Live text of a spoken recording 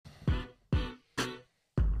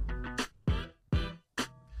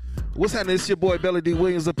What's happening? It's your boy Belly D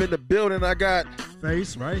Williams up in the building. I got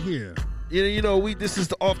Face right here. This is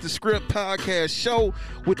the Off the Script podcast show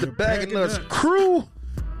with the Bag of Nuts crew.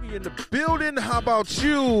 We in the building. How about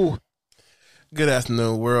you? Good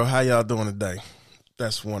afternoon, world. How y'all doing today?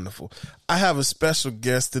 That's wonderful. I have a special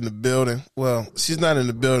guest in the building. Well, she's not in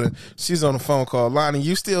the building. She's on a phone call. Lonnie,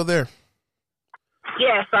 you still there?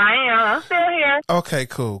 Yes, I am. I'm still here. Okay,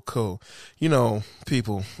 cool. You know,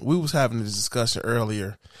 people, we was having a discussion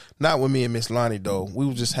earlier, not with me and Miss Lonnie, though. We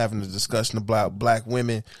were just having a discussion about black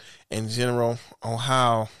women in general on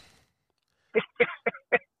how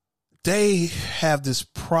they have this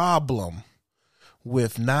problem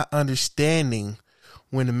with not understanding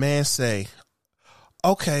when the man say,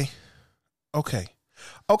 okay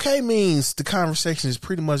means the conversation is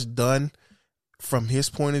pretty much done from his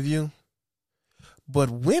point of view. But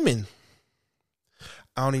women,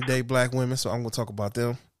 I only date black women, so I'm going to talk about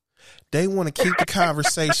them. They want to keep the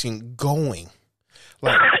conversation going.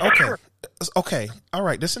 Like, okay, all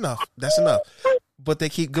right, that's enough. But they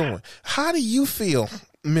keep going. How do you feel,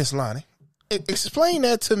 Miss Lonnie? Explain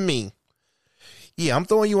that to me. Yeah, I'm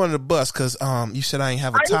throwing you under the bus because you said I ain't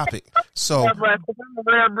have a topic. So, I'm a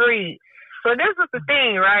rare breed. So this is the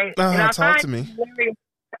thing, right? Talk to me. I'm going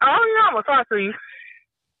to talk to you.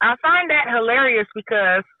 I find that hilarious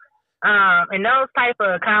because in those type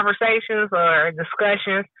of conversations or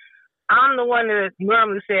discussions, I'm the one that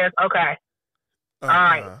normally says, okay, all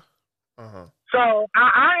right. So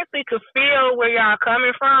I honestly could feel where y'all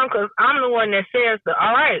coming from because I'm the one that says,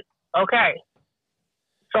 all right, okay.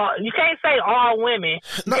 So you can't say all women.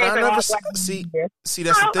 No, I never see.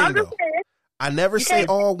 That's the thing, though. I never say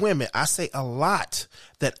all women. I say a lot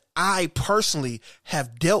that I personally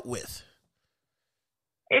have dealt with.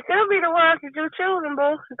 It could be the ones that you're choosing,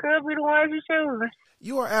 boo. It could be the ones you're choosing.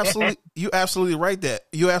 You're absolutely right that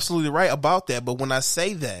you're absolutely right about that. But when I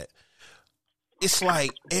say that, it's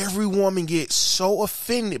like every woman gets so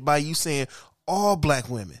offended by you saying all black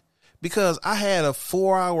women. Because I had a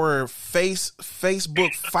 4-hour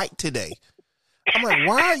Facebook fight today. I'm like,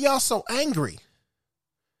 why are y'all so angry?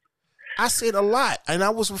 I said a lot, and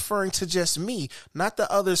I was referring to just me, not the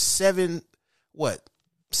other 700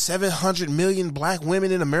 million black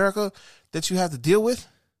women in America that you have to deal with.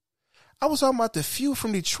 I was talking about the few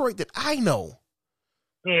from Detroit that I know.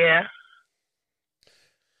 Yeah.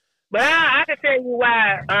 But I can tell you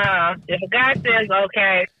why. If a guy says,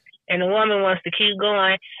 okay, and the woman wants to keep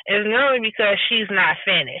going, it's normally because she's not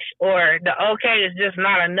finished, or the okay is just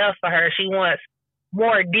not enough for her. She wants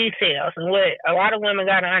more details. And what a lot of women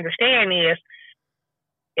got to understand is,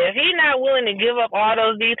 if he's not willing to give up all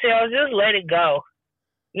those details, just let it go.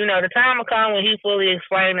 You know, the time will come when he fully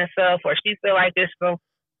explains himself, or she feel like there's some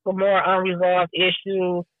more unresolved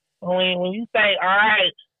issues. When you say, all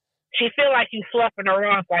right, she feel like you fluffing her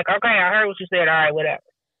off, like, okay, I heard what you said, all right, whatever.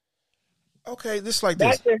 Okay, this like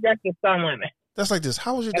this. That's just some women. That's like this.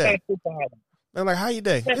 How was your day? They're like, how your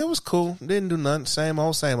day? It was cool. Didn't do nothing. Same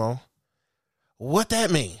old, same old. What that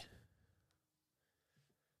mean?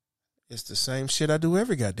 It's the same shit I do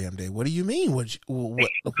every goddamn day. What do you mean? What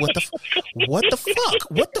the fuck?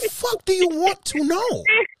 What the fuck do you want to know?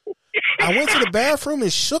 I went to the bathroom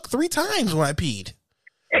and shook 3 times when I peed.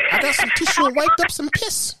 I got some tissue and wiped up some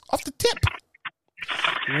piss off the tip.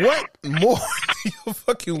 What more do you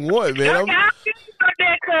fucking want, man?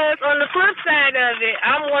 Because on the flip side of it,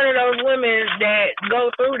 I'm one of those women that go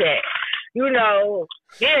through that. You know,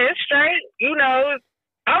 yeah, it's straight. You know,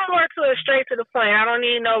 I'm more to it straight to the point. I don't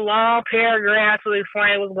need no long paragraph to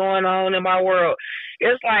explain what's going on in my world.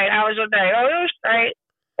 It's like, how was your day? Oh, it was straight.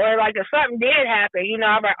 Or like if something did happen, you know,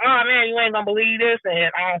 I'm like, oh man, you ain't gonna believe this,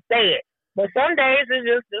 and I'll say it. But some days it's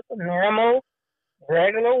just a normal,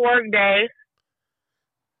 regular work day.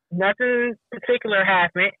 Nothing particular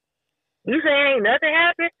happened. You say ain't nothing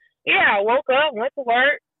happened? Yeah, I woke up, went to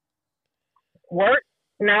work,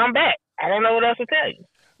 now I'm back. I don't know what else to tell you.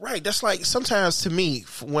 Right. That's like sometimes to me,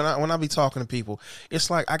 when I be talking to people, it's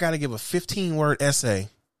like I got to give a 15-word essay.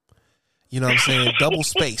 You know what I'm saying? Double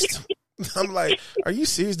spaced. I'm like, are you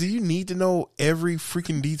serious? Do you need to know every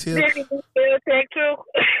freaking detail?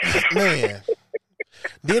 Man.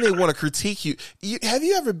 Then they want to critique you. Have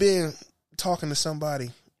you ever been talking to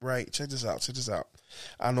somebody? Right. Check this out.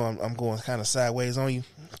 I know I'm going kind of sideways on you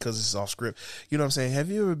because it's off script. You know what I'm saying?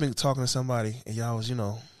 Have you ever been talking to somebody and y'all was, you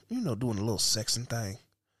know, doing a little sexing thing,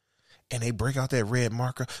 and they break out that red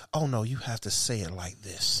marker? Oh no, you have to say it like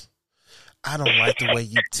this. I don't like the way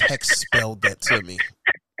you text spelled that to me.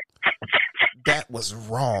 That was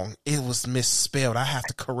wrong. It was misspelled. I have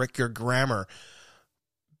to correct your grammar.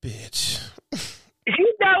 Bitch.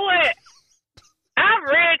 You know what? I've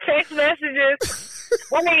read text messages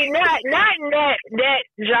I mean, not in that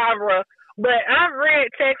genre, but I've read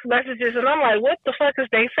text messages and I'm like, what the fuck is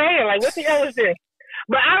they saying? Like, what the hell is this?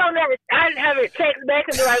 But I haven't text back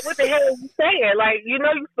and be like, what the hell are you saying? Like, you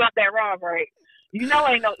know you spelled that wrong, right? You know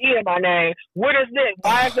ain't no E in my name. What is this?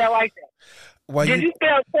 Why is that like that? Did you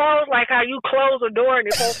spell close like how you close a door and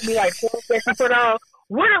it's supposed to be like close that you put on?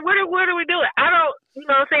 What are we doing? I don't, you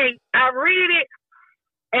know what I'm saying? I read it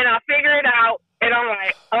and I figure it out and I'm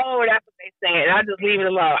like, oh, that's what they saying. I just leave it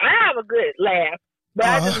alone. I have a good laugh, but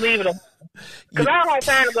I just leave it alone. Because I don't have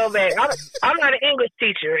time to go back. I'm not an English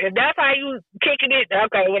teacher. If that's how you kicking it,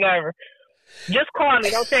 okay, whatever. Just call me.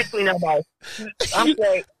 Don't text me nobody. I'm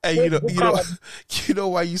straight. Hey, you know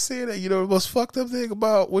why you say that? You know the most fucked up thing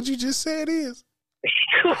about what you just said is?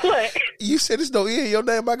 What? You said there's no E in your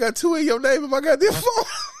name. I got 2 in your name in my goddamn phone.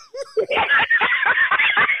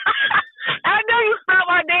 I know you spelled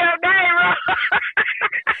my damn name wrong.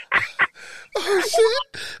 Oh, shit.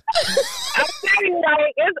 I'm telling you,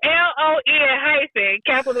 like, it's LON hyphen,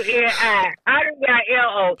 capital N-I. I just got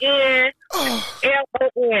LON, LONI,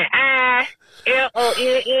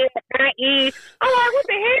 LONNIE. I'm like, what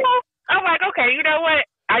the hell? I'm like, okay, you know what?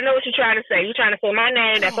 I know what you're trying to say. You're trying to say my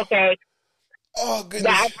name. That's okay. Oh,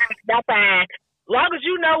 goodness. That's fine. As long as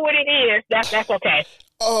you know what it is, that's okay.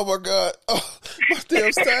 Oh, my God. Oh, my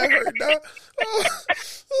damn side hurt now.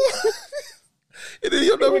 And then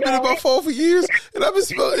your number been in my phone for years, and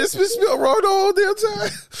it's been spelled wrong the whole damn time.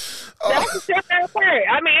 That's the sad part.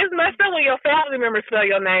 I mean, it's messed up when your family members spell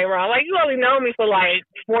your name wrong. Like, you only know me for like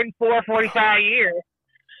 44, 45 years.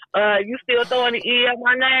 You still throwing the E at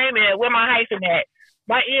my name, and where my hyphen at?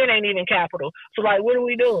 My N ain't even capital. So, like, what are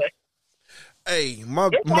we doing? Hey,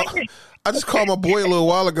 I just called my boy a little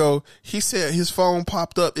while ago. He said his phone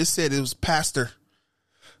popped up. It said it was Pastor.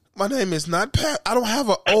 My name is not Pat. I don't have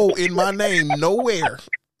an O in my name nowhere.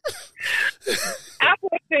 I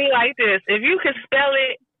put it to you like this: if you can spell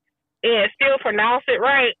it and still pronounce it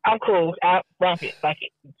right, I'm cool. I'll bump it like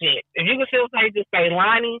it. If you can still say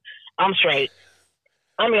Lonnie, I'm straight.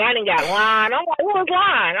 I mean, I didn't got Line. I'm like, who's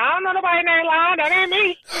Line? I don't know nobody named Line. That ain't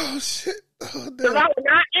me. Oh shit! Because I would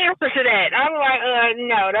not answer to that. I'm like,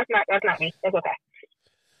 no, that's not me. That's okay.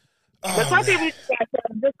 But some people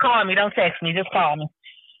just call me. Don't text me. Just call me.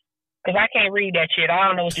 Because I can't read that shit. I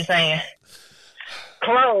don't know what you're saying.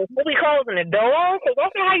 Close. We'll be closing the door. Because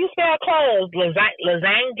that's not how you spell close.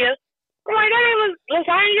 Lasagna. I'm like, that ain't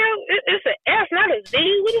lasagna. It's an S, not a Z.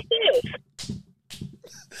 What is this?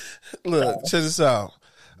 Look, check this out.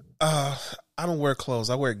 I don't wear clothes.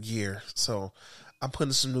 I wear gear. So I'm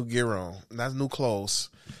putting some new gear on. Not new clothes.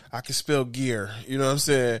 I can spell gear. You know what I'm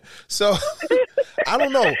saying? So I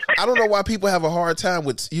don't know. I don't know why people have a hard time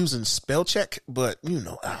with using spell check, but I don't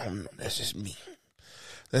know. That's just me.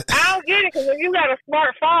 I don't get it because if you got a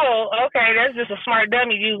smartphone, okay, that's just a smart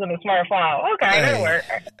dummy using a smartphone. Okay, that'll work.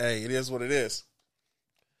 Hey, it is what it is.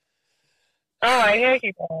 All right, thank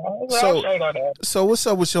you. So what's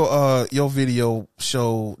up with your video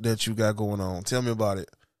show that you got going on? Tell me about it.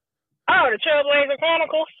 Oh, the Trailblazer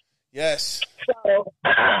Chronicles? Yes. So,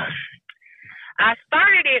 I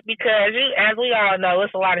started it because, as we all know,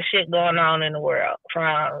 there's a lot of shit going on in the world,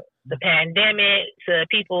 from the pandemic to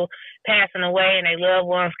people passing away and their loved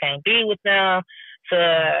ones can't be with them,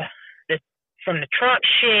 from the Trump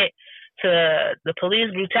shit to the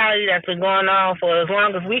police brutality that's been going on for as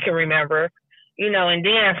long as we can remember, and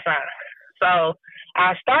then some. So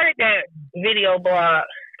I started that video blog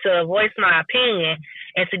to voice my opinion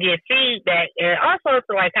and to get feedback, and also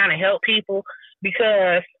to kind of help people,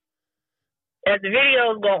 because as the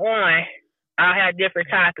videos go on, I'll have different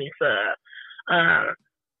topics of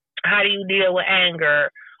how do you deal with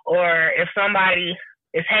anger, or if somebody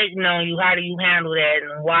is hating on you, how do you handle that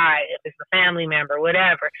and why, if it's a family member,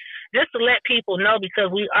 whatever. Just to let people know,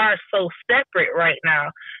 because we are so separate right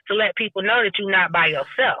now, to let people know that you're not by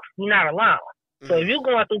yourself. You're not alone. So if you're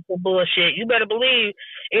going through some bullshit, you better believe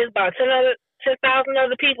it's about 10,000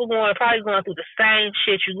 other people probably going through the same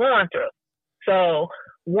shit you're going through. So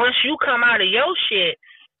once you come out of your shit,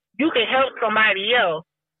 you can help somebody else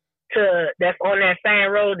that's on that same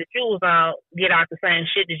road that you was on get out the same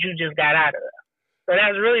shit that you just got out of. So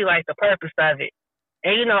that's really like the purpose of it.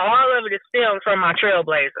 And all of it is filmed from my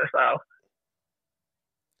Trailblazer, so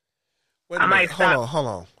wait a minute. Hold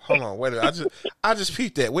on. Wait a minute. I just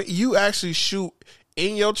peeped that. Wait, you actually shoot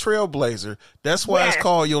in your Trailblazer. That's why it's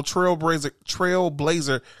called your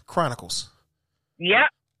Trailblazer Chronicles. Yep.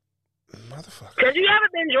 Motherfucker. Because you ever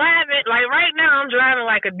been driving, like right now I'm driving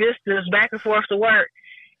like a distance back and forth to work.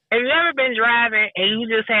 Have you ever been driving and you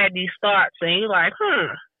just had these thoughts and you're like,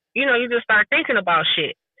 you just start thinking about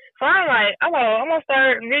shit. So I'm like, I'm gonna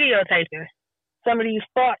start videotaping. some of these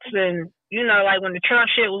thoughts and, you know, like when the Trump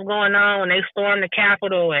shit was going on, when they stormed the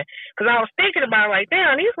Capitol, and because I was thinking about it, like,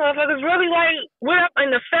 damn, these motherfuckers really like went up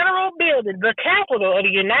in the federal building, the Capitol of the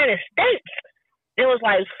United States. It was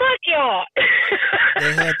like, fuck y'all.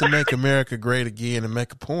 They had to make America great again and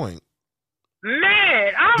make a point.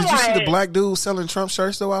 Man, Did you see the black dude selling Trump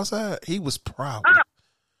shirts though outside? He was proud.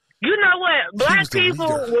 You know what? Black people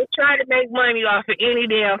will try to make money off of any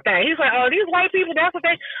damn thing. He's like, oh, these white people, that's what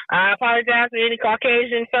they... I apologize to any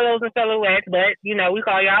Caucasian fellows and fellowettes, but, you know, we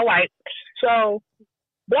call y'all white. So,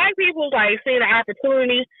 black people, like, seeing the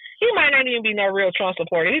opportunity. He might not even be no real Trump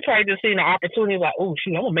supporter. He probably just seen the opportunity, like, oh,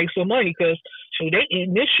 shoot, I'm going to make some money because, shoot, they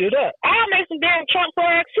eating this shit up. I'll make some damn Trump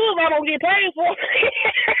flags, too, if I don't get paid for it.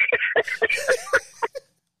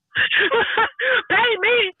 Pay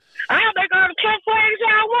me. I'll make all the Trump flags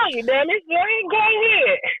y'all want, you damn it. So ain't go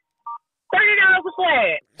ahead. $30 a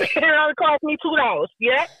flag. It only cost me $2.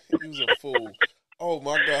 Yeah? He's a fool. Oh,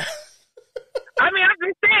 my God. I mean, I'm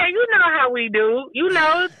just saying, you know how we do. You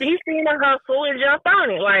know, he's seen a hustle and jumped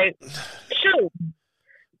on it. Like, shoot.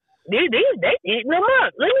 They eating them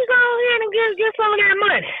up. Let me go ahead and get some of that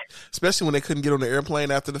money. Especially when they couldn't get on the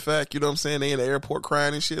airplane after the fact. You know what I'm saying? They in the airport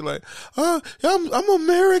crying and shit like, I'm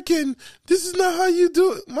American. This is not how you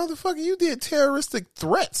do it. Motherfucker, you did terroristic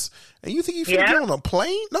threats. And you think you should get on a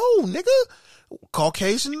plane? No, nigga.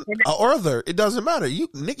 Caucasian or other. It doesn't matter. You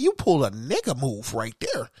pulled a nigga move right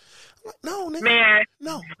there. No, nigga. Man,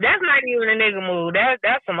 no. That's not even a nigga move.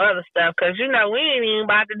 That's some other stuff. Because, you know, we ain't even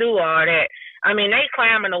about to do all that. I mean, they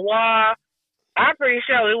climbing the wall. I'm pretty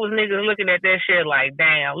sure it was niggas looking at that shit like,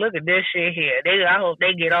 damn, look at this shit here. I hope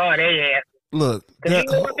they get all their ass. Look, the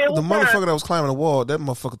motherfucker that was climbing the wall, that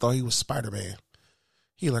motherfucker thought he was Spider-Man.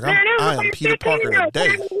 He like, I am Peter Parker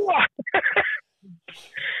today.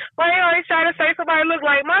 Well, they always try to say somebody look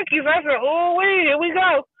like monkeys. I said, oh, wait, here we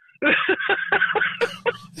go.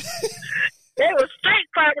 They were straight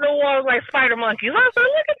climbing the walls like spider monkeys. I said,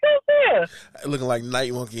 look at this here. Looking like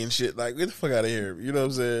Night Monkey and shit. Like, get the fuck out of here. You know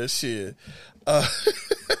what I'm saying? Shit. Yeah,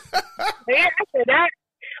 I said that.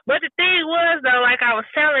 But the thing was, though, like I was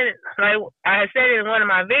telling, like I said it in one of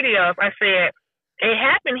my videos, I said, it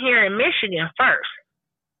happened here in Michigan first.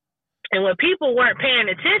 And what people weren't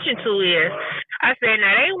paying attention to is, I said,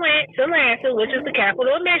 now they went to Lansing, which is the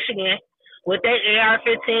capital of Michigan, with their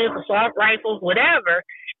AR-15s, assault rifles, whatever,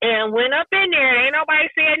 and went up in there. Ain't nobody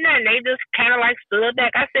said nothing. They just kind of like stood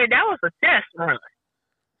back. I said, that was a test run.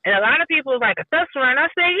 And a lot of people was like, a test run? I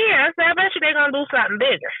said, yeah. I said, I bet you they're going to do something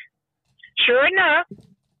bigger. Sure enough,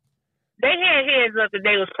 they had heads up that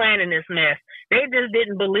they was planning this mess. They just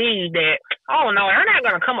didn't believe that, oh, no, they're not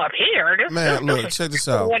going to come up here. Man, look, check this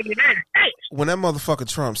out. When that motherfucker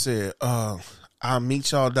Trump said, I'll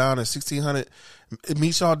meet y'all down at 1600,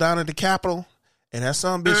 meet y'all down at the Capitol, and that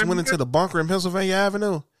son bitch went into the bunker in Pennsylvania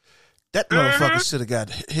Avenue, that motherfucker should have got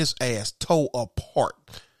his ass tore apart.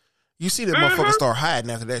 You see that motherfucker start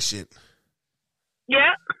hiding after that shit.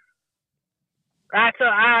 Yeah. I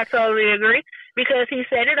totally agree, because he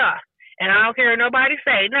set it off. And I don't care what nobody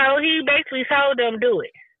say. No, he basically told them do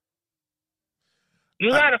it.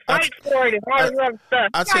 You got to fight for it and all this other stuff.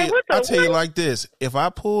 I tell you like this. If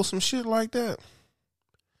I pull some shit like that,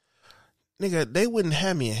 nigga, they wouldn't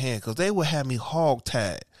have me in handcuffs. They would have me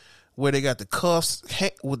hog-tied, where they got the cuffs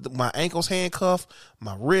with my ankles handcuffed,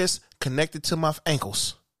 my wrists connected to my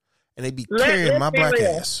ankles, and they be carrying my black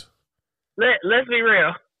ass. Let's be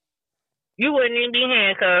real. You wouldn't even be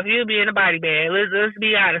handcuffed. You'd be in a body bag. Let's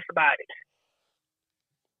be honest about it.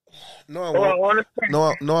 No, I won't.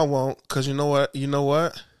 No, I won't. Because you know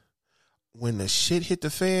what? When the shit hit the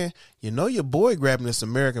fan, you know your boy grabbing this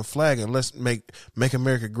American flag and let's make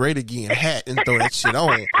America great again hat and throw that shit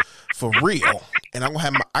on for real. And I'm gonna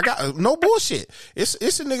have I got no bullshit. It's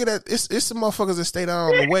a nigga that it's the motherfuckers that stay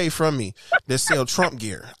down the way from me that sell Trump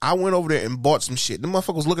gear. I went over there and bought some shit. The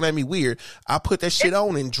motherfuckers looking at me weird. I put that shit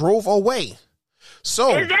on and drove away.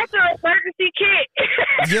 So is that your emergency kit?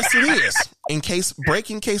 Yes, it is. In case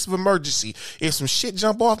of emergency. If some shit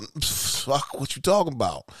jump off, fuck what you talking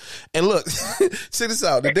about. And look, check this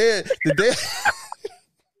out. The day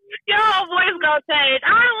your whole voice gonna change.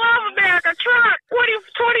 I love America. Trump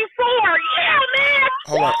 2024. Yeah, man.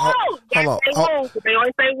 Hold on. They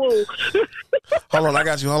always say woo. Hold on, I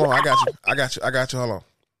got you. Hold on.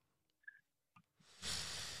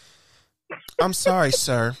 I'm sorry,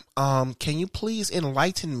 sir. Can you please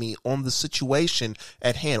enlighten me on the situation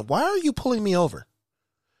at hand? Why are you pulling me over?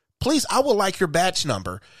 Please, I would like your badge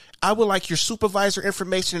number. I would like your supervisor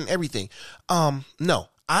information and everything. No,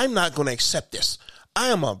 I'm not going to accept this. I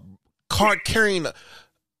am a card-carrying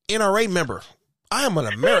NRA member. I am an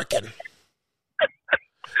American.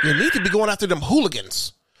 You need to be going after them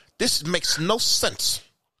hooligans. This makes no sense.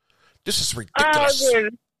 This is ridiculous. Oh,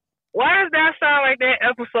 why does that sound like that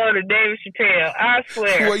episode of David Chappelle? I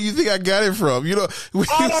swear. Where you think I got it from? You know,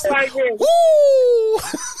 like this. Woo!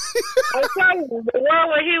 I'm telling you, the one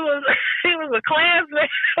where he was a Klansman,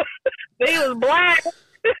 he was black.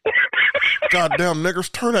 Goddamn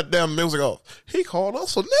niggers, turn that damn music off. He called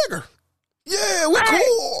us a nigger. Yeah, we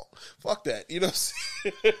cool. Fuck that. You know what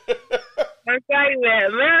I'm saying? I'm telling you, man,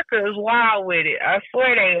 America is wild with it. I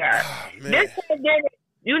swear they are. Oh, This pandemic,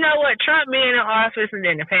 you know what? Trump being in office and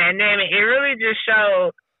then the pandemic, it really just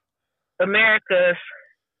showed America's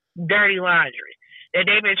dirty laundry that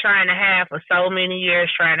they've been trying to have for so many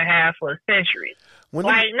years, trying to have for centuries. No,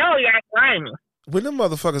 y'all grimy. When them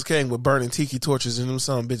motherfuckers came with burning tiki torches and them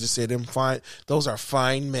some bitches said them fine, those are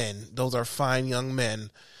fine men. Those are fine young men.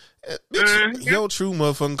 Bitch, your true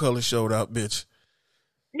motherfucking color showed out, bitch.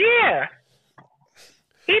 Yeah.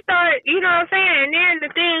 He thought, you know what I'm saying? And then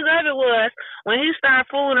the thing of it was, when he started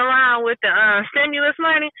fooling around with the stimulus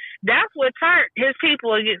money, that's what turned his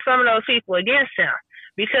people, some of those people against him.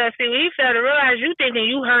 Because, see, we failed to realize you thinking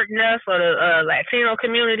you hurting us or the Latino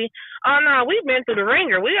community. Oh, no, we've been through the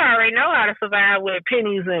ringer. We already know how to survive with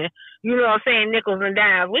pennies and, you know what I'm saying, nickels and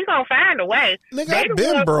dimes. We going to find a way. Nigga, I've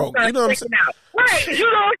been broke. You know what I'm saying? Right. You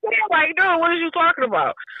know what I'm saying? Like, dude, what are you talking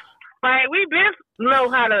about? Like, we been know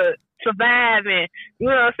how to survive and, you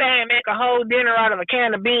know what I'm saying, make a whole dinner out of a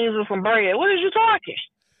can of beans with some bread. What are you talking?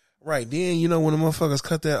 Right. Then, you know, when the motherfuckers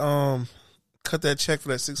cut that check for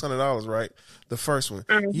that $600, right? The first one.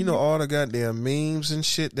 Mm-hmm. You know, all the goddamn memes and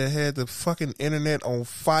shit that had the fucking internet on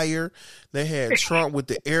fire. They had Trump with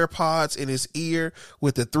the AirPods in his ear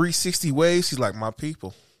with the 360 waves. He's like, my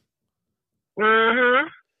people. Mm-hmm.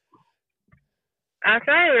 I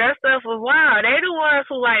tell you, that stuff was wild. They the ones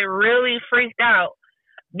who, like, really freaked out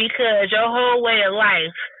because your whole way of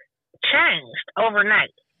life changed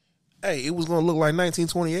overnight. Hey, it was going to look like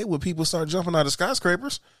 1928 when people start jumping out of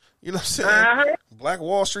skyscrapers. You know what I'm saying? Uh-huh. Black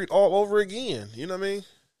Wall Street all over again. You know what I mean?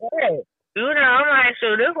 Right. You know, I'm like,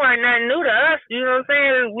 so this wasn't nothing new to us. You know what I'm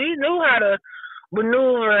saying? We knew how to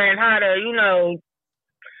maneuver and how to, you know,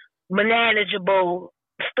 manageable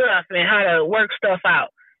stuff and how to work stuff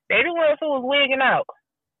out. They the ones who was wigging out.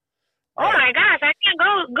 Oh my gosh, I can't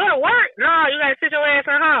go to work. No, you gotta sit your ass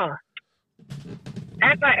at home.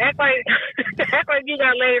 Act like you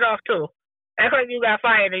got laid off too. Act like you got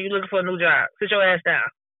fired and you looking for a new job. Sit your ass down.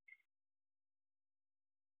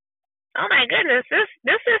 Oh my goodness,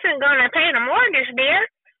 this isn't gonna pay the mortgage, dear.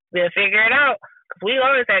 We'll figure it out. We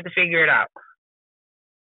always have to figure it out.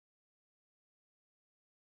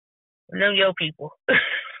 Know your people.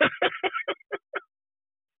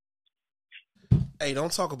 Hey,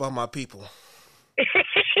 don't talk about my people.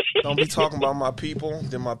 Don't be talking about my people.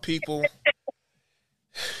 Then my people.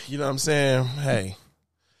 You know what I'm saying? Hey,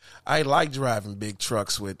 I like driving big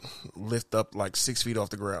trucks with lift up like 6 feet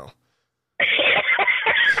off the ground.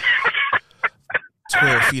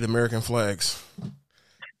 12 feet American flags.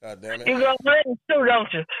 God damn it. You go hunting too, don't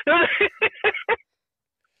you?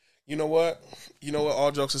 You know what?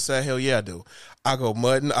 All jokes aside, hell yeah, I do. I go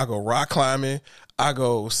mudding. I go rock climbing. I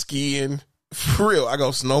go skiing. For real, I go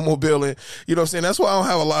snowmobiling. You know what I'm saying? That's why I don't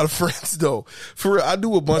have a lot of friends, though. For real, I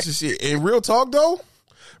do a bunch of shit. And real talk,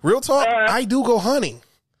 I do go hunting.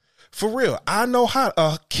 For real, I know how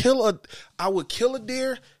to I would kill a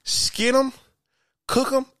deer, skin them, cook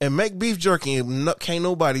them, and make beef jerky, and can't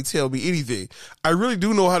nobody tell me anything. I really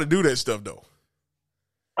do know how to do that stuff, though.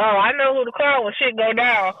 Oh, I know who to call when shit go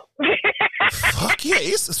down. Fuck yeah,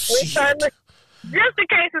 it's a shit. Just in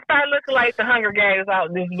case it start looking like the Hunger Games out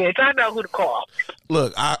in this bitch, I know who to call.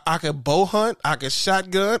 Look, I can bow hunt, I can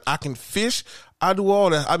shotgun, I can fish. I do all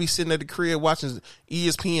that. I be sitting at the crib watching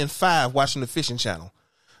ESPN 5, watching the fishing channel.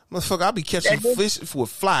 Motherfucker, I be catching fish with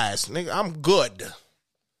flies. Nigga, I'm good.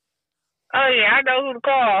 Oh, yeah, I know who to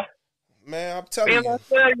call. Man, I'm telling you. My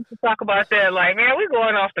son used to talk about that. Like, man, we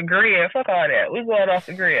going off the grid. Fuck all that. We going off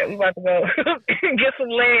the grid. We about to go get some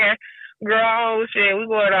land. Grow our own shit. We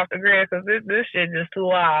going off the grid because this shit just too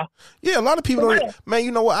wild. Yeah, a lot of people don't. Man,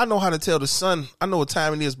 you know what? I know how to tell the sun. I know what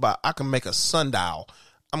time it is, but I can make a sundial.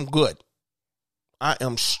 I'm good. I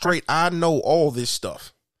am straight. I know all this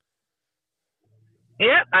stuff.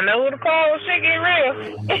 Yep, I know who to call when shit get real.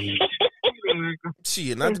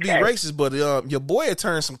 Shit, not to be racist, but your boy had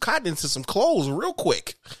turned some cotton into some clothes real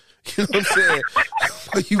quick. You know what I'm saying?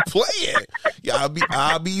 Are you playing? Yeah,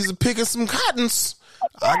 I'll be using picking some cottons.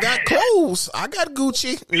 I got clothes. I got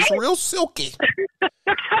Gucci. It's real silky. Oh,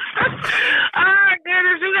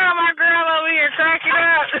 goodness. You got my girl over here cracking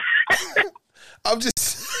up. I'm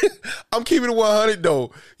just... I'm keeping it 100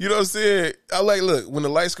 though. You know what I'm saying? I like, look, when the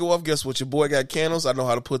lights go off, guess what? Your boy got candles. I know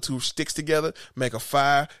how to put two sticks together, make a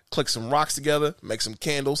fire, click some rocks together, make some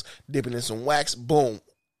candles, dip it in some wax, boom.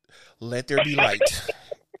 Let there be light.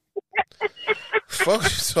 Fuck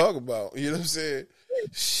what you talk about? You know what I'm saying?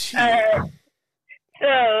 Shit. So,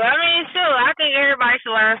 I mean, sure, I think everybody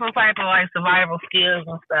should learn some type of, like, survival skills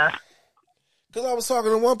and stuff. Because I was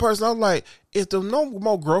talking to one person, I was like, if there were no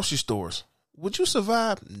more grocery stores, would you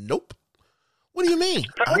survive? Nope. What do you mean?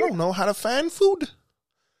 I don't know how to find food.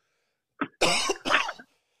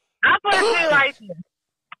 I put it like this.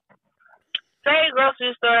 Say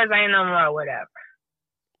grocery stores ain't no more, whatever.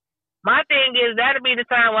 My thing is, that'll be the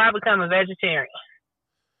time where I become a vegetarian.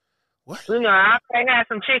 What? You know, I'll probably have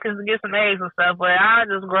some chickens to get some eggs and stuff, but I'll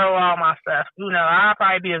just grow all my stuff. You know, I'll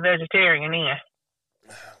probably be a vegetarian then.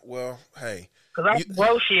 Well, hey. Because I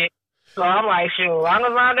grow shit. So I'm like, sure, as long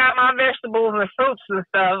as I got my vegetables and fruits and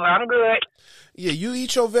stuff, I'm good. Yeah, you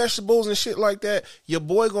eat your vegetables and shit like that, your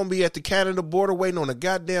boy gonna be at the Canada border waiting on a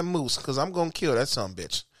goddamn moose, because I'm gonna kill that son of a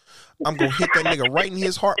bitch. I'm gonna hit that nigga right in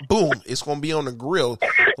his heart. Boom. It's gonna be on the grill.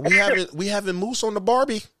 We having moose on the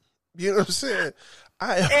Barbie. You know what I'm saying?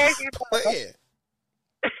 I am playing.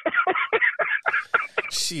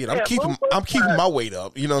 Shit, I'm keeping my weight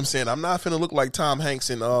up. You know what I'm saying? I'm not finna look like Tom Hanks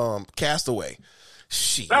in Castaway.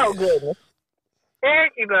 Shit. Oh goodness.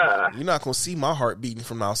 Thank you, God. You're not gonna see my heart beating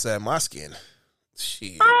from outside my skin.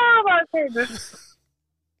 Shit. Oh my goodness.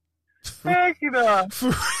 Thank you, God.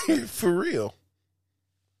 For real.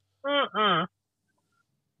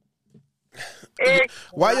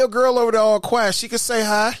 Why your girl over there all quiet? She could say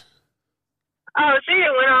hi. Oh, she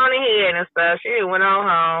went on ahead and stuff. She went on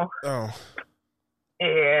home. Oh.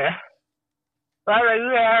 Yeah. So I was like, you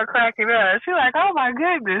had her cracking up. She's like, oh my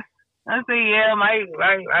goodness. I said, yeah, might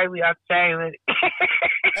be out to change it.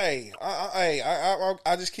 Hey,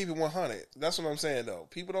 I just keep it 100. That's what I'm saying though.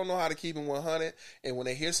 People don't know how to keep it 100, and when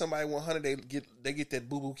they hear somebody 100, they get that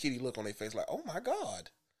boo boo kitty look on their face, like, oh my God.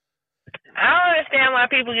 I don't understand why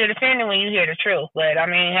people get offended when you hear the truth, but I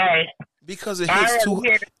mean, hey. Because it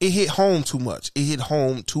hit home too much. It hit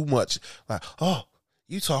home too much. Like, oh,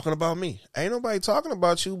 you talking about me? Ain't nobody talking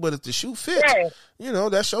about you, but if the shoe fits, right. You know,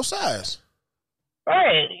 that's your size.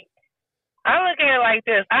 Right. I look at it like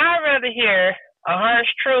this. I'd rather hear a harsh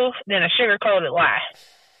truth than a sugar-coated lie.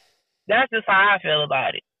 That's just how I feel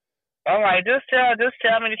about it. I'm like, just tell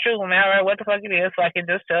me the truth, no matter what the fuck it is, so I can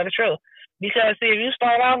just tell the truth. Because, see, if you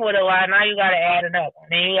start off with a lie, now you got to add another one.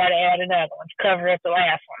 Then you got to add another one to cover up the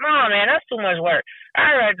last one. No, man, that's too much work.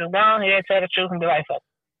 I'd rather just go on here and tell the truth and be like, fuck.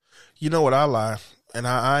 You know what, I lie, and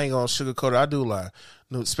I ain't going to sugarcoat it. I do lie.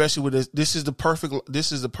 No, especially with this. This is the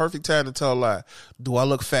perfect time to tell a lie. Do I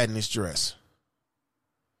look fat in this dress?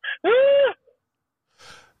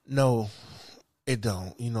 No, it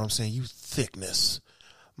don't. You know what I'm saying? You thickness.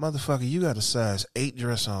 Motherfucker, you got a size 8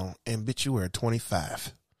 dress on, and bitch, you wear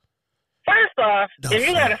 25. First off, if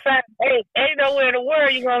you got a size 8, ain't nowhere in the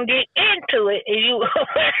world you're going to get into it if you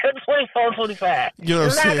wear 24, 25. You know what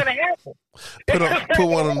I'm saying? It's not going to happen. Put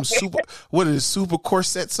one of them super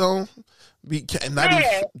corsets on.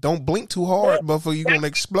 Don't blink too hard, motherfucker, you're going to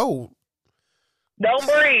explode. Don't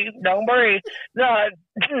breathe. No,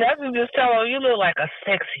 nothing. Just tell them you look like a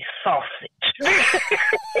sexy sausage.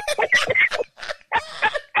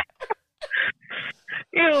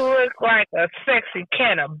 You look like a sexy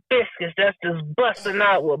can of biscuits that's just busting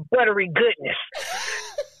out with buttery goodness.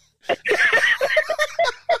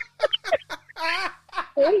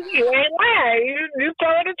 You ain't lying. You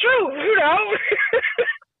telling the truth, you know.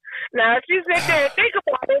 Now, if you sit there and think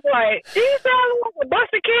about it, like, do you sound like a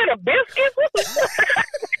busted can of biscuits?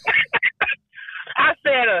 I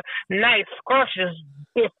said a nice, scrumptious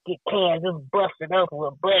biscuit can just busted open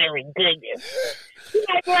with buttery goodness. You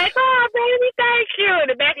might be like, oh, baby, thank you. In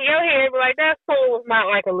the back of your head, be like, that fool was not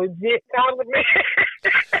like a legit compliment.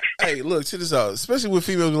 Hey, look, check this out. Especially with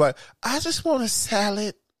females be like, I just want a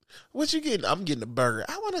salad. What you getting? I'm getting a burger.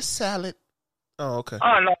 I want a salad. Oh, okay.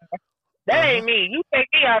 Oh, no. That ain't me. You take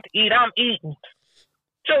me out to eat, I'm eating.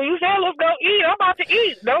 So you say, let's go eat. I'm about to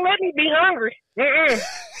eat. Don't let me be hungry.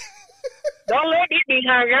 Don't let me be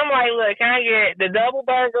hungry. I'm like, look, can I get the double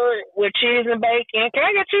burger with cheese and bacon? Can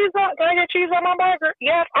I get cheese on my burger?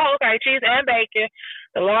 Yes. Oh, okay. Cheese and bacon.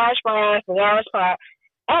 The large fries, the large pot.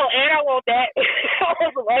 Oh, and I want that. I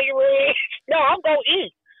want some egg rings. No, I'm going to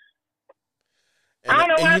eat.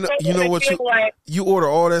 You know what you order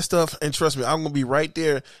all that stuff, and trust me, I'm gonna be right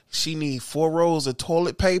there. She need 4 rolls of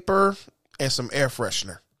toilet paper and some air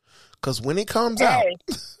freshener, because when it comes out,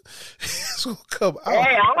 it's gonna come out.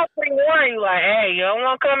 Hey, I'll bring pre-warn you, like, hey, you don't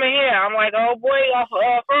want to come in here. I'm like, oh boy, off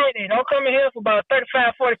of Friday, don't come in here for about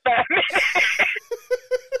 35, 45 minutes.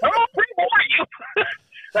 I'm gonna pre-warn you.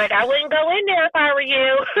 Like, I wouldn't go in there if I were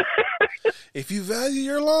you. If you value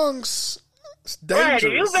your lungs, it's dangerous. Right,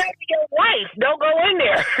 if you value your life, don't go in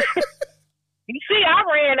there. You see, I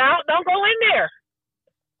ran out. Don't go in there.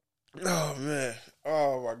 Oh, man.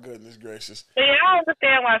 Oh, my goodness gracious. Yeah, I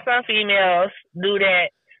understand why some females do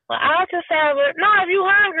that. Well, I'll just have it. No, if you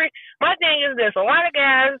hungry, my thing is this. A lot of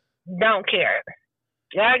guys don't care.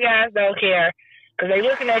 A lot of guys don't care because they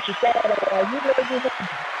looking at you sad.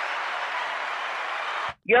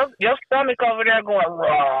 Your stomach over there going,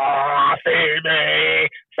 raw, baby.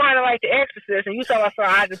 Sounding like The Exorcist, and you tell us,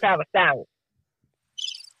 I just have a salad.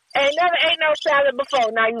 Ain't never ate no salad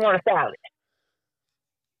before. Now you want a salad.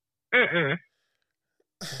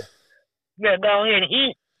 You gotta go ahead and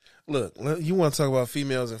eat. Look, you want to talk about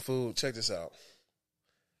females and food? Check this out.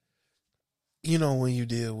 You know when you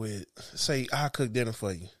deal with, say, I cook dinner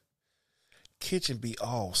for you. Kitchen be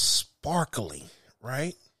all sparkly,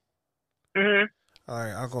 right? Mm-hmm. All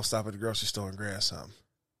right, I'll go stop at the grocery store and grab something.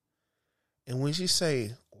 And when she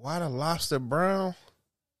say, why the lobster brown?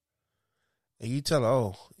 And you tell her,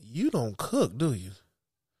 oh, you don't cook, do you?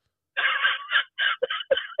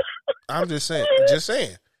 I'm just saying.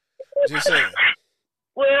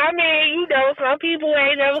 Well, I mean, you know, some people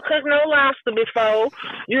ain't never cooked no lobster before.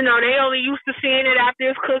 You know, they only used to seeing it after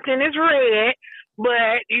it's cooked and it's red.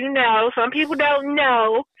 But, you know, some people don't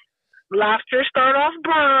know. Lobsters start off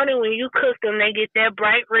brown, and when you cook them, they get that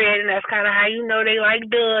bright red, and that's kind of how you know they like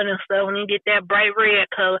done and stuff, when you get that bright red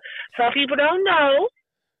color. Some people don't know.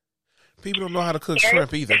 People don't know how to cook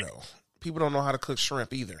shrimp either, though. People don't know how to cook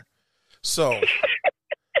shrimp either. So,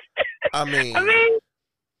 I mean,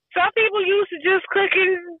 some people used to just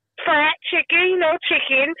cooking fried chicken, you know,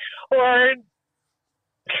 chicken or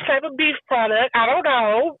type of beef product. I don't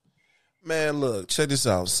know. Man, look, check this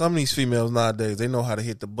out. Some of these females nowadays, they know how to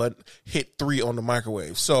hit the button, hit 3 on the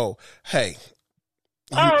microwave. So, hey.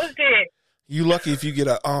 You lucky if you get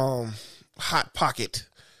a hot pocket.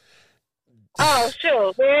 Oh,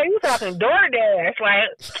 sure, man. You talking DoorDash. Like,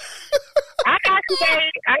 I got you,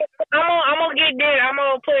 baby. I'm going to get dinner. I'm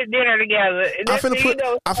going to put dinner together.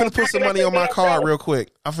 I'm finna put some money on my card real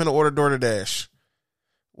quick. I'm finna order DoorDash.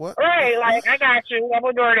 What? Right, like, I got you. I'm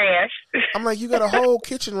a DoorDash. I'm like, you got a whole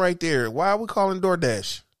kitchen right there. Why are we calling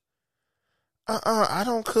DoorDash? I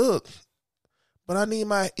don't cook. But I need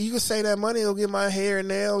you can say that money will get my hair and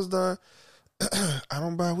nails done. I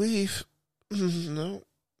don't buy weave. No.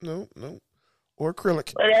 Or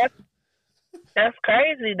acrylic. Well, that's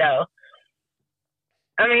crazy, though.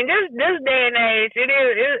 I mean, this day and age,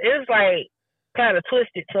 it's like kind of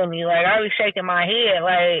twisted to me. Like, I was shaking my head,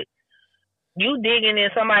 like, you digging in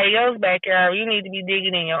somebody else's backyard, you need to be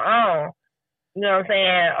digging in your own. You know what I'm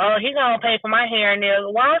saying? Oh, he gonna pay for my hair and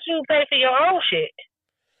nails. Why don't you pay for your own shit?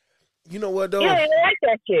 You know what, though? You ain't like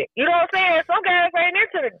that shit. You know what I'm saying? Some guys ain't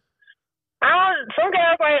into it. Some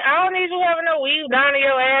guys like, I don't need you having no weave down to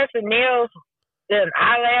your ass and nails and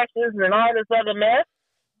eyelashes and all this other mess.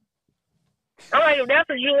 I'm like, if that's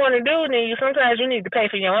what you want to do, then sometimes you need to pay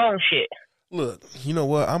for your own shit. Look, you know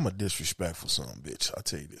what? I'm a disrespectful son of a bitch. I'll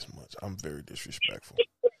tell you this much. I'm very disrespectful.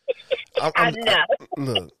 I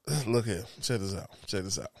know. Look here. Check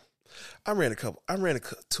this out. I ran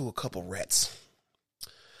to a couple rats.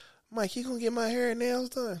 Mike, you gonna get my hair and nails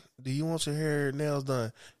done? Do you want your hair and nails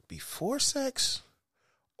done before sex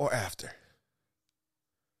or after?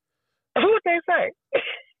 Who would they say?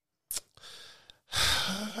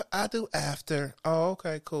 I do after. Oh,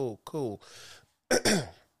 okay, cool.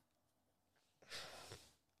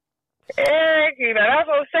 Heck, you know, that's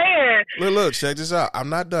what I'm saying. Look, check this out. I'm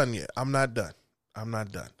not done yet. I'm not done.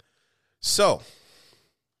 So,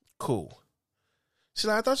 cool. She's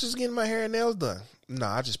like, I thought you was getting my hair and nails done. No,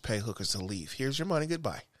 I just pay hookers to leave. Here's your money.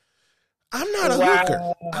 Goodbye. I'm not a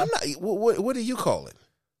hooker. I'm not. What do you call it?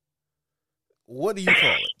 What do you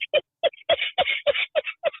call it?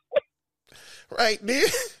 Right,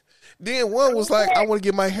 then one was like, I want to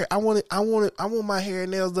get my hair. I want my hair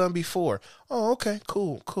and nails done before. Oh, okay,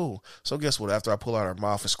 cool. So guess what? After I pull out her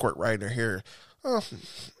mouth and squirt right in her hair,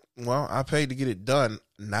 well, I paid to get it done,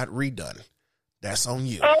 not redone. That's on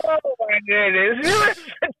you. Oh my goodness!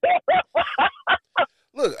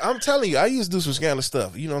 Look, I'm telling you, I used to do some scandalous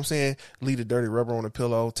stuff. You know what I'm saying? Leave the dirty rubber on the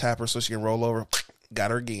pillow, tap her so she can roll over.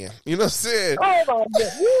 Got her again. You know what I'm saying? Oh my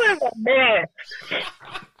goodness! You is a man.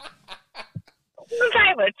 What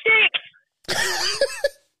type of chick?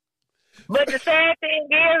 But the sad thing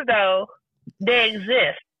is, though, they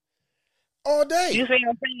exist all day. You see what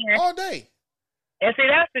I'm saying? All day. And see,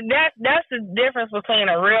 that's the difference between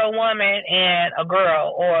a real woman and a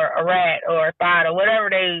girl or a rat or a thought or whatever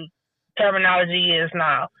they terminology is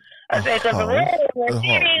now. I say because a real woman, she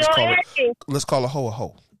ain't gonna ask you. Let's call a hoe a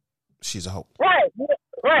hoe. She's a hoe. Right.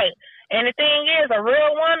 And the thing is, a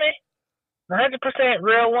real woman, 100%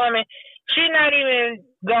 real woman, she not even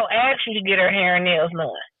gonna ask you to get her hair and nails done.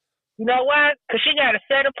 You know why? Because she got a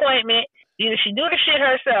set appointment. Either she do the shit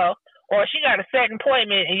herself, or she got a set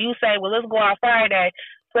appointment, and you say, well, let's go out Friday,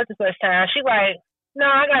 such and such time. She like, no,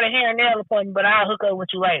 I got a hair and nail appointment, but I'll hook up with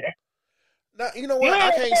you later. Now, you know what?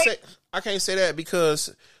 I can't say that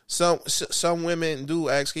because some women do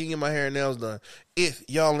ask, can you get my hair and nails done? If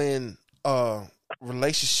y'all in a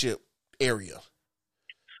relationship area.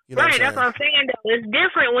 You know right, that's what I'm saying, though. It's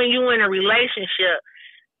different when you in a relationship.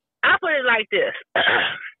 I put it like this.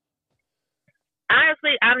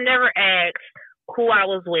 Honestly, I've never asked who I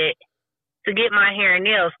was with to get my hair and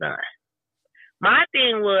nails done. My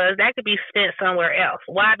thing was that could be spent somewhere else.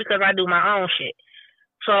 Why? Because I do my own shit.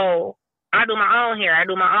 So I do my own hair. I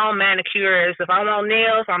do my own manicures. If I want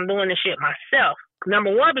nails, I'm doing the shit myself.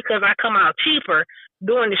 Number one, because I come out cheaper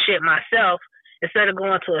doing the shit myself instead of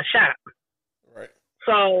going to a shop. Right.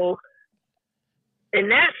 So in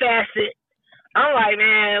that facet, I'm like,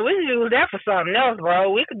 man, we can use that for something else, bro.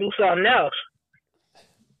 We could do something else.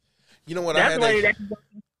 You know what?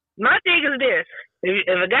 My thing is this: if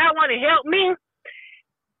a guy want to help me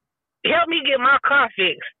get my car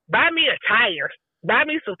fixed, buy me a tire, buy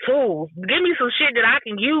me some tools, give me some shit that I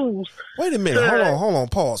can use. Wait a minute, hold on,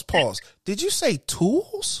 pause. Did you say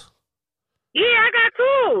tools? Yeah, I got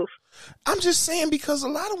tools. I'm just saying because a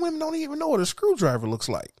lot of women don't even know what a screwdriver looks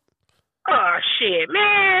like. Oh shit,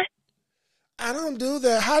 man! I don't do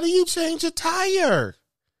that. How do you change a tire?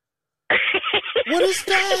 What is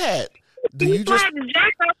that? Do you just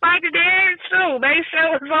jack up right there too? Make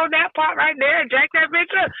sure it's on that part right there. Jack that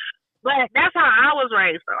bitch up. But that's how I was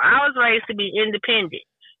raised. Though I was raised to be independent.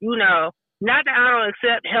 You know, not that I don't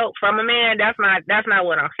accept help from a man. That's not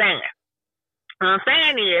what I'm saying. What I'm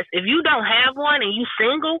saying is, if you don't have one and you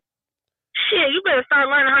single, shit, you better start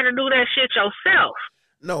learning how to do that shit yourself.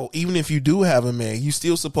 No, even if you do have a man, you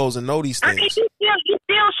still supposed to know these things. I mean, you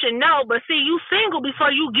still should know, but see, you single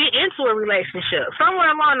before you get into a relationship. Somewhere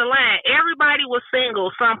along the line, everybody was single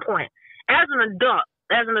at some point. As an adult,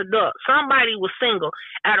 somebody was single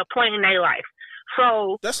at a point in their life.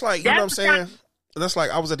 So that's like, you know what I'm saying? That's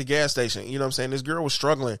like I was at the gas station. You know what I'm saying? This girl was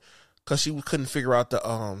struggling because she couldn't figure out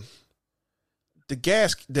the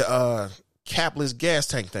capless gas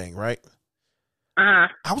tank thing, right?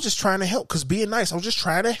 I was just trying to help because being nice, I was just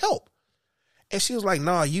trying to help. And she was like,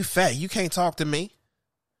 nah, you fat. You can't talk to me.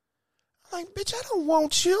 I'm like, bitch, I don't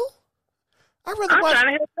want you. I'm trying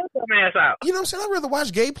to help some ass out. You know what I'm saying? I'd rather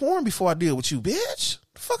watch gay porn before I deal with you, bitch.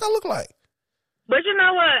 The fuck I look like? But you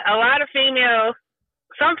know what? A lot of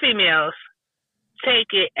some females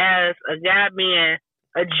take it as a guy being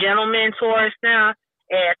a gentleman towards them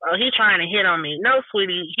as, oh, he trying to hit on me. No,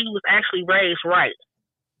 sweetie, he was actually raised right.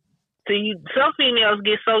 So some females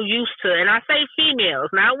get so used to, and I say females,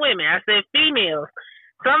 not women, I said females.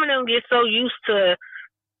 Some of them get so used to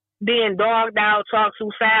being dogged out, talked to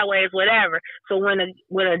sideways, whatever. So when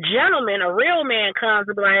a gentleman, a real man comes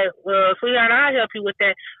and be like, well, sweetheart, I'll help you with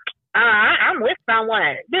that. I'm with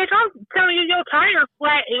someone. Bitch, I'm telling you your tire's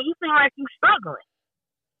flat and you seem like you're struggling.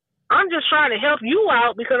 I'm just trying to help you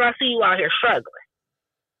out because I see you out here struggling.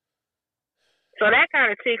 So that kind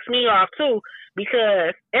of ticks me off too,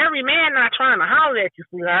 because every man not trying to holler at you,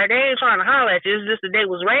 sweetheart. They ain't trying to holler at you. It's just that they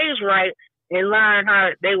was raised right and learned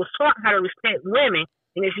they was taught how to respect women.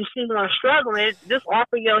 And if you see one struggling, just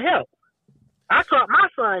offer your help. I taught my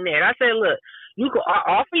son that. I said, look, you can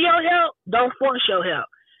offer your help, don't force your help.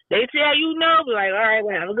 They tell you no, be like, all right,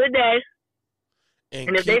 well, have a good day.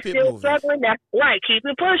 And if they still struggling, that's right, keep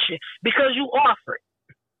it pushing because you offered.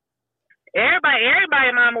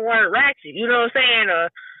 Everybody mama weren't ratchet, you know what I'm saying?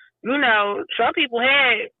 You know, some people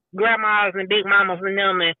had grandmas and big mamas and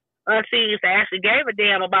them and aunties that actually gave a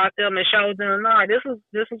damn about them and showed them, no, this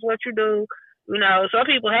is what you do. You know, some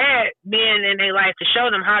people had men in their life to show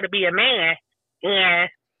them how to be a man, and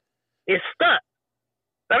it's stuck.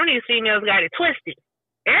 Some of these females got it twisted.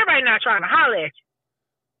 Everybody not trying to holler at you.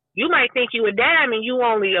 You might think you a dime and you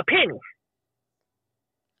only a penny.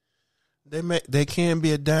 They can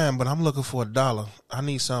be a dime, but I'm looking for $1. I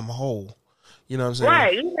need something whole. You know what I'm saying?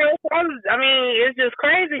 Right. You know, I mean, it's just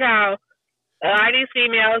crazy how these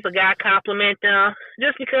females, a guy compliment them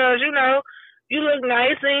just because, you know, you look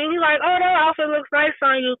nice and you're like, oh, that outfit looks nice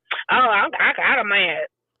on you. Oh, I got a man.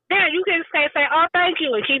 Yeah, you can say, oh, thank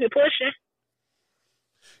you and keep it pushing.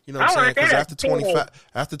 You know what I'm saying? Because That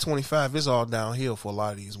after 25, it's all downhill for a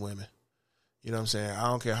lot of these women. You know what I'm saying? I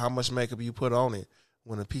don't care how much makeup you put on it.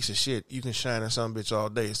 When a piece of shit, you can shine at some bitch all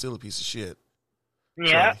day. It's still a piece of shit.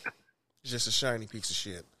 Yeah. So, it's just a shiny piece of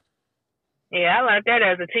shit. Yeah, I like that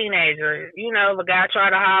as a teenager. You know, if a guy try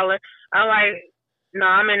to holler, I'm like, no,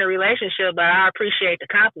 I'm in a relationship, but I appreciate the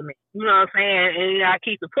compliment. You know what I'm saying? And I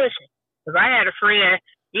keep it pushing. Because I had a friend,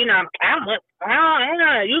 you know,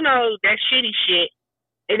 you know, that shitty shit.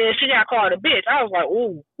 And then she got called a bitch. I was like,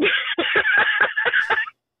 ooh.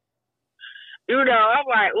 You know, I'm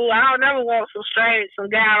like, ooh, I don't never want some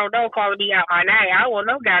guy I don't know calling me out my name. I don't want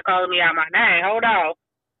no guy calling me out my name. Hold on.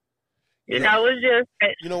 You know, it's just.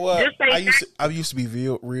 You know what? Just I used to be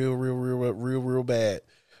real bad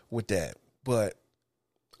with that, but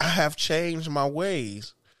I have changed my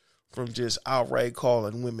ways from just outright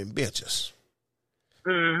calling women bitches.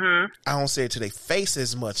 Mm-hmm. I don't say it to their face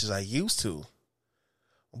as much as I used to,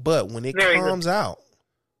 but when it comes out,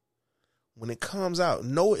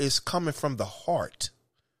 know it's coming from the heart.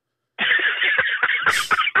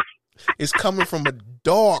 It's coming from a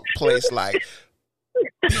dark place, like,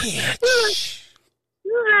 bitch.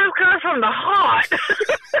 It's coming from the heart.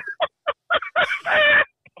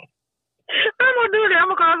 I'm gonna do that. I'm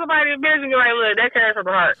gonna call somebody a bitch and be like, look, that came from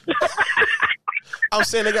the heart. I'm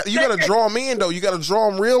saying you got to draw them in, though. You got to draw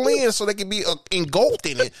them real in so they can be engulfed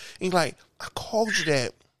in it. And like, I called you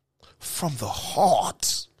that from the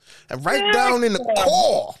heart. And right down in the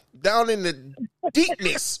core, down in the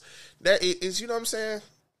deepness. That is, you know what I'm saying?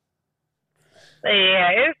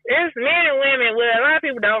 Yeah, it's men and women. Well, a lot of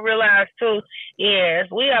people don't realize too. Yes,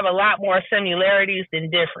 we have a lot more similarities than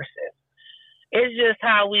differences. It's just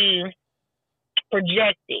how we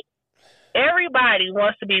project it. Everybody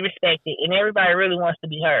wants to be respected, and everybody really wants to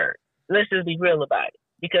be heard. Let's just be real about it.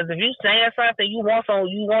 Because if you saying something, you want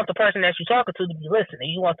the person that you're talking to be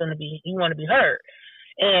listening. You want to be heard.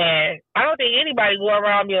 And I don't think anybody go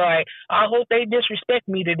around and be like, I hope they disrespect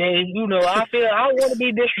me today. You know, I want to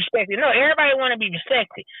be disrespected. No, everybody want to be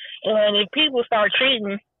respected. And if people start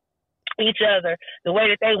treating each other the way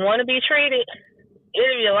that they want to be treated,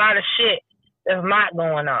 it'll be a lot of shit that's not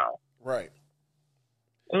going on. Right.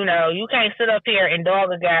 You know, you can't sit up here and dog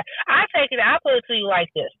a guy. I put it to you like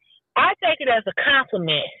this. I take it as a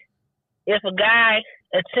compliment if a guy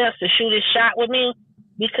attempts to shoot his shot with me,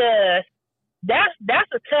 because that's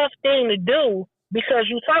a tough thing to do, because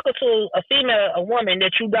you're talking to a woman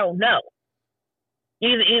that you don't know.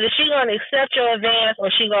 Either she gonna accept your advance or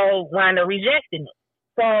she gonna wind up rejecting it.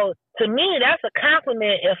 So to me, that's a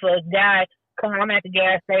compliment if a guy I'm at the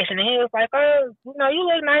gas station and he was like, oh, you know, you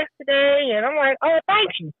look nice today. And I'm like, oh,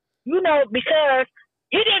 thank you. You know, because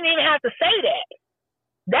he didn't even have to say that.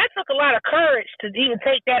 That took a lot of courage to even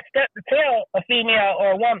take that step to tell a female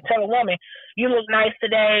or tell a woman, you look nice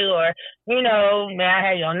today, or, you know, may I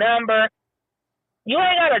have your number? You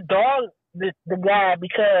ain't got to dog the guy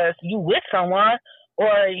because you with someone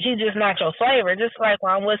or he just not your flavor. Just like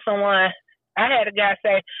when I'm with someone, I had a guy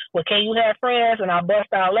say, well, can you have friends? And I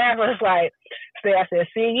bust out laughing. It's like, I said,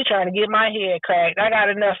 see, you trying to get my head cracked. I got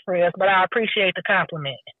enough friends, but I appreciate the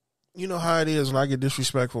compliment. You know how it is when I get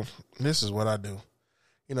disrespectful? This is what I do.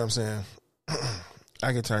 You know what I'm saying?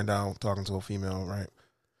 I get turned down talking to a female, right?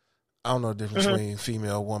 I don't know the difference between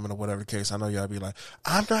female, woman, or whatever the case. I know y'all be like,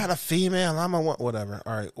 I'm not a female, I'm a whatever.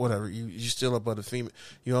 All right, whatever. You still up under the female.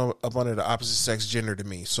 You're up under the opposite sex gender to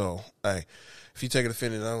me. So, hey. If you take it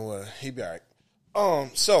offended, he'd be all right.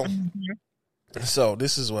 So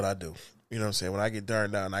this is what I do. You know what I'm saying? When I get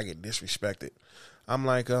turned down, I get disrespected. I'm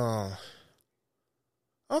like, okay,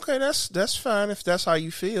 that's fine if that's how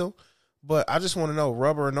you feel. But I just want to know,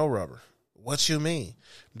 rubber or no rubber? What you mean?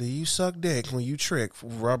 Do you suck dick when you trick,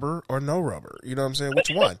 rubber or no rubber? You know what I'm saying?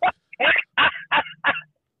 Which one?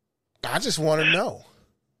 I just want to know.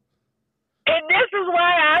 And this is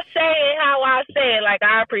why I say it how I say it. Like,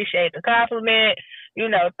 I appreciate the compliment. You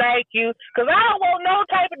know, thank you. Because I don't want no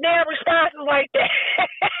type of damn responses like that.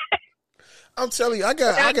 I'm telling you, I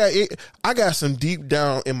got some deep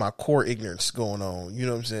down in my core ignorance going on. You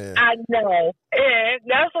know what I'm saying? I know. And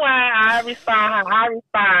that's why I respond how I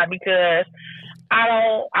respond, because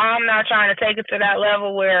I'm not trying to take it to that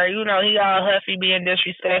level where, you know, he all huffy being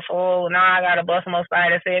disrespectful. And now I got to bust him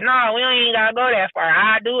aside and say, no, we don't even got to go that far.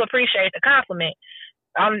 I do appreciate the compliment.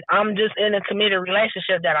 I'm just in a committed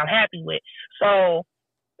relationship that I'm happy with. So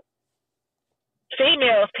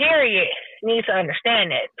females, period, need to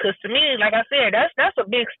understand that. Because to me, like I said, that's a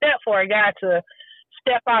big step for a guy to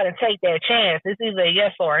step out and take that chance. It's either a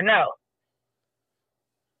yes or a no.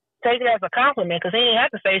 Take it as a compliment, because he didn't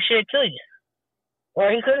have to say shit to you.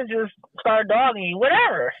 Or he could have just started dogging you,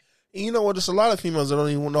 whatever. You know what? There's a lot of females that don't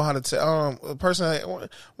even know how to tell a person.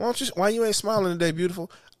 Why you ain't smiling today,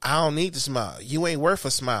 beautiful? I don't need to smile. You ain't worth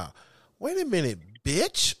a smile. Wait a minute,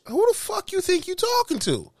 bitch. Who the fuck you think you talking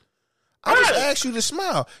to? I just asked you to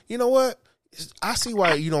smile. You know what? I see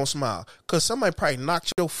why you don't smile. Because somebody probably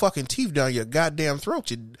knocked your fucking teeth down your goddamn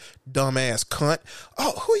throat, you dumbass cunt.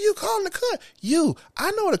 Oh, who you calling the cunt? You.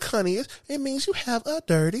 I know what a cunt is. It means you have a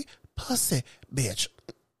dirty pussy, bitch.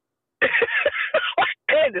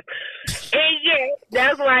 Goodness. And yeah,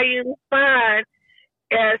 that's why you respond.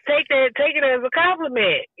 Take it as a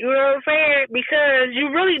compliment. You know what I'm saying? Because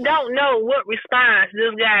you really don't know what response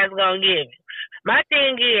this guy is gonna give you. My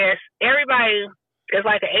thing is, everybody is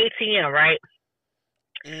like an ATM, right?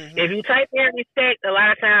 Mm-hmm. If you type in respect, a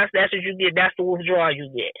lot of times that's what you get. That's the withdrawal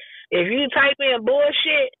you get. If you type in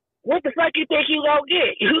bullshit, what the fuck you think you gonna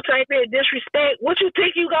get? You type in disrespect, what you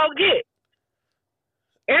think you gonna get?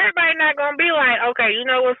 Everybody not gonna be like, okay, you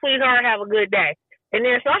know what, sweetheart, have a good day. And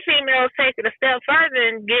then some females take it a step further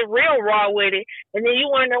and get real raw with it, and then you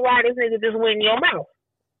wonder why this nigga just went in your mouth.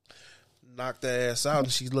 Knock that ass out,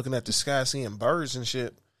 and she's looking at the sky, seeing birds and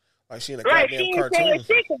shit, like she in a right, goddamn cartoon.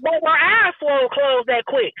 But her eyes won't close that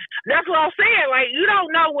quick. That's what I'm saying. Like, you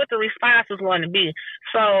don't know what the response is going to be,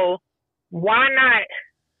 so why not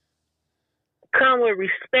come with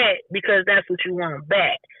respect because that's what you want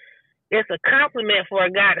back? It's a compliment for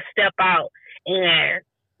a guy to step out and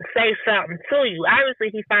say something to you. Obviously,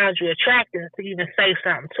 he finds you attractive to even say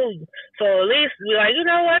something to you. So at least be like, you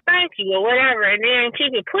know what, thank you, or whatever, and then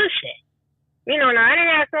keep it pushing. You know, now I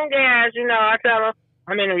didn't have some guys, you know, I tell them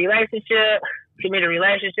I'm in a relationship, committed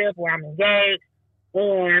relationship where I'm engaged,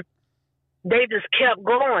 and they just kept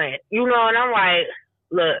going, you know, and I'm like,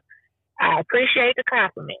 look, I appreciate the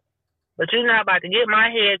compliment, but you're not about to get my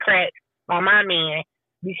head cracked by my man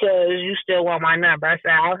because you still want my number. I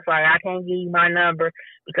was like, I can't give you my number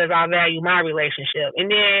because I value my relationship.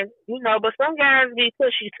 And then, you know, but some guys be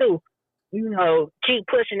pushy too. You know, keep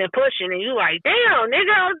pushing and pushing, and you like, damn,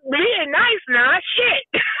 nigga, being nice now,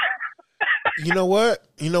 shit. You know what?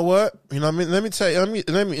 I mean, let me tell you.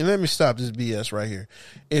 Let me stop this BS right here.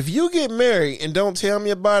 If you get married and don't tell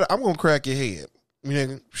me about it, I'm gonna crack your head,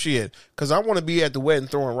 shit, because I want to be at the wedding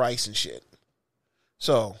throwing rice and shit.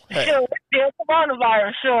 So, hey. Sure,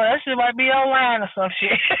 coronavirus, sure, that shit might be online or some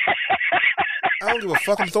shit. I don't give a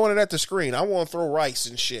fuck. I'm throwing it at the screen. I want to throw rice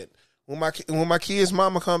and shit. When my kid's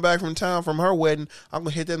mama come back from town from her wedding, I'm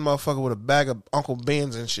gonna hit that motherfucker with a bag of Uncle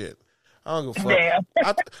Ben's and shit. I don't give a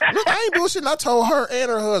fuck. Look, I ain't bullshitting. I told her and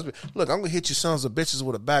her husband, look, I'm gonna hit you sons of bitches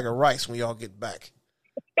with a bag of rice when y'all get back.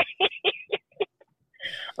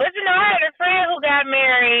 But you know, I had a friend who got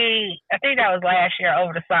married, I think that was last year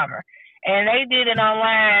over the summer. And they did it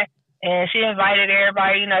online, and she invited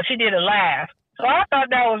everybody, you know, she did it live. So I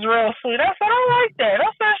thought that was real sweet. I said, I like that. I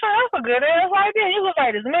said, sure, that's a good ass idea. You can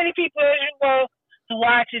invite as many people as you go to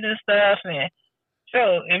watch it and stuff. And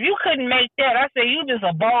so if you couldn't make that, I said, you just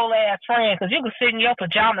a bold-ass friend, because you could sit in your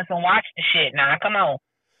pajamas and watch the shit. Now, come on.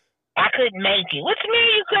 I couldn't make it. What you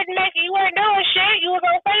mean you couldn't make it? You weren't doing shit. You was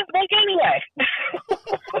on Facebook anyway.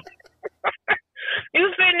 You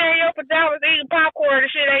sitting there in your pajamas eating popcorn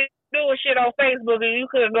and shit, ain't doing shit on Facebook, and you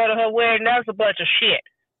couldn't go to her wedding. That's a bunch of shit.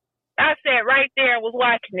 I sat right there and was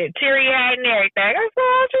watching it, teary-eyed and everything. I said,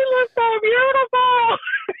 oh, she looks so beautiful.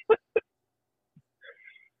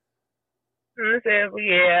 I said, well,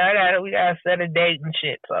 yeah, we gotta set a date and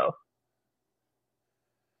shit, so.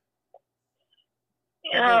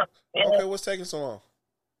 Yeah. Okay, what's taking so long?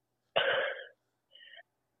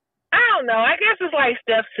 I don't know. I guess it's like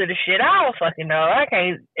steps to the shit. I don't fucking know. I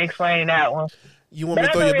can't explain that one. You want me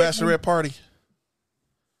to throw your bachelorette party?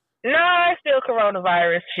 No, it's still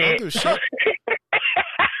coronavirus shit. Shit.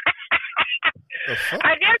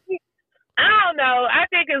 I guess, I don't know. I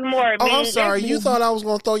think it's more. Oh, I'm sorry. You thought I was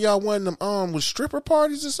going to throw y'all one of them with stripper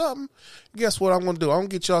parties or something? Guess what I'm going to do? I'm going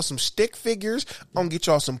to get y'all some stick figures. I'm going to get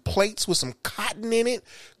y'all some plates with some cotton in it.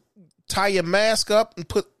 Tie your mask up and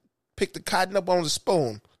pick the cotton up on the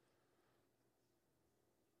spoon.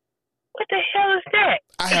 What the hell is that?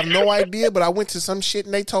 I have no idea, but I went to some shit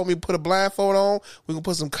and they told me to put a blindfold on. We're going to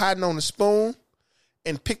put some cotton on the spoon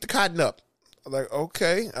and pick the cotton up. I'm like,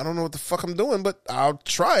 okay, I don't know what the fuck I'm doing, but I'll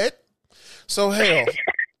try it. So, hell.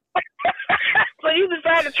 So you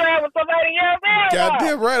decided to try with somebody else?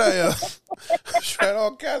 Goddamn right I am. I tried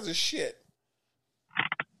all kinds of shit.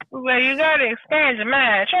 Well, you got to expand your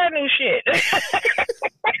mind. Try new shit.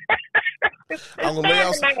 I'm gonna lay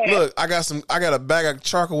out look, I got a bag of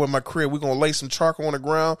charcoal in my crib. We're gonna lay some charcoal on the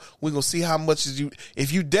ground. We're gonna see how much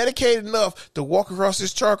if you dedicated enough to walk across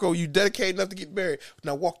this charcoal, you dedicated enough to get married.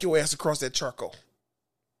 Now walk your ass across that charcoal.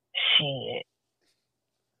 Shit.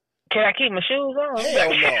 Can I keep my shoes on?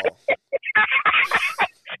 Hell no.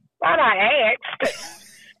 Why not ask?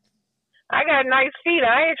 I got nice feet.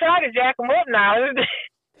 I ain't trying to jack them up now.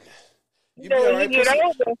 You be all right. When you get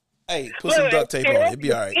older, put some duct tape on it. It'll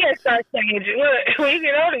be all right. Your skin start changing. Look, when you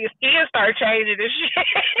get older, your skin start changing and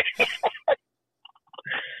shit.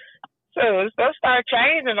 So stuff start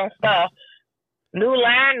changing and stuff. New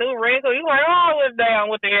line, new wrinkle. You like, oh, what's down?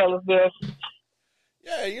 What the hell is this?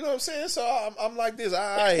 Yeah, you know what I'm saying. So I'm like this.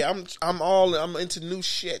 I'm into new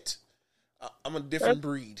shit. I'm a different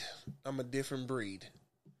breed.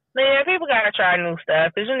 Man, people gotta try new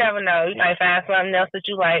stuff because you never know. You might find something else that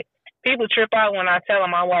you like. People trip out when I tell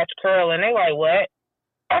them I watch curl, and they like, what?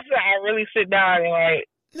 I really sit down and like,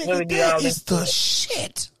 nigga, really be that all is the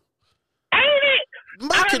shit. Ain't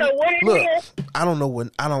it? I don't know what it is. I don't know when.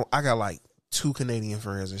 I got like 2 Canadian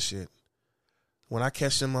friends and shit. When I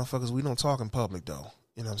catch them motherfuckers, we don't talk in public though.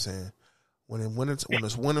 You know what I'm saying? When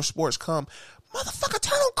winter sports come, motherfucker,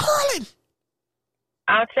 turn on curling.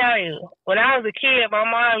 I'll tell you, when I was a kid, my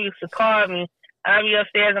mom used to call me. I'd be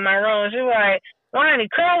upstairs in my room. She was like, Ronnie,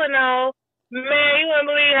 curling on. Man, you wouldn't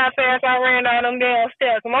believe how fast I ran down them damn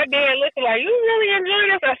steps. My dad looking like, you really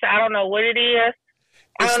enjoy this? I said, I don't know what it is.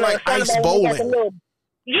 It's like ice bowling.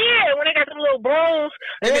 Yeah, when they got them little brooms.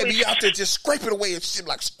 And they be out there just scraping away and shit,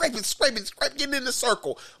 like scraping, getting in the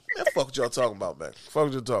circle. Man, fuck what y'all talking about, man. Fuck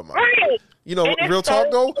what y'all talking about. Right. You know, real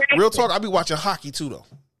talk, though? Real talk, I be watching hockey, too, though.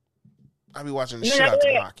 I be watching the shit out of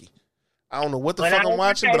hockey. I don't know what the fuck I'm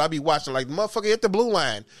watching, but I be watching like the motherfucker at the blue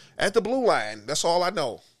line. At the blue line. That's all I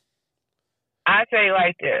know. I tell you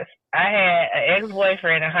like this. I had an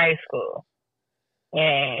ex-boyfriend in high school,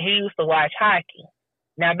 and he used to watch hockey.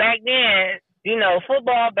 Now, back then, you know,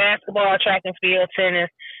 football, basketball, track and field, tennis,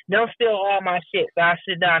 they'll steal all my shit, so I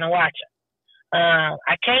sit down and watch them.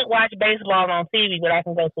 I can't watch baseball on TV, but I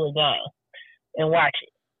can go to a game and watch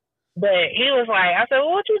it. But he was like, I said,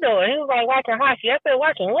 well, what you doing? He was like, watching hockey. I said,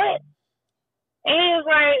 watching what? And he was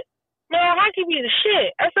like, man, hockey be the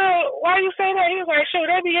shit. I said, why you say that? He was like, sure,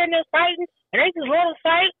 they be in there fighting, and they just let them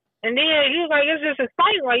fight. And then he was like, it's just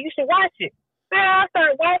exciting. Like, you should watch it. Man, I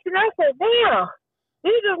started watching. I said, damn,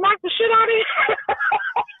 you just knocked the shit out of you.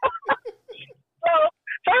 So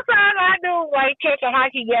sometimes I do, like, catch a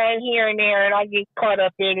hockey game here and there, and I get caught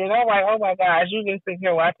up in it. I'm like, oh, my gosh, you just sit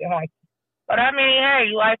here watching hockey. But, I mean, hey,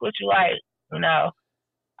 you like what you like, you know.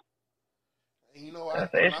 You know, when I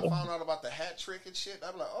found out about the hat trick and shit,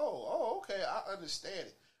 I'm like, oh, okay, I understand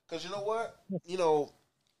it. Because you know what? You know,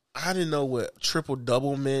 I didn't know what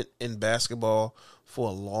triple-double meant in basketball for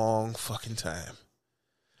a long fucking time.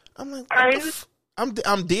 I'm like,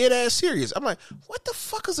 I'm dead ass serious. I'm like, what the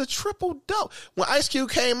fuck is a triple-double? When Ice Cube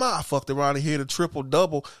came out, I fucked around and hit a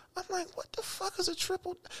triple-double. I'm like, what the fuck is a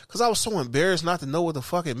triple? Because I was so embarrassed not to know what the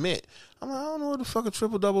fuck it meant. I'm like, I don't know what the fuck a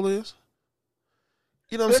triple-double is.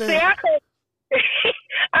 You know what I'm saying?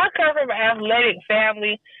 I come from an athletic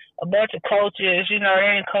family, a bunch of coaches. You know,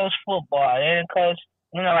 they didn't coach football. They didn't coach,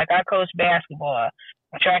 you know, like I coach basketball,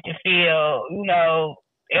 track and field. You know,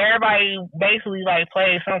 everybody basically like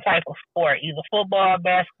plays some type of sport, either football,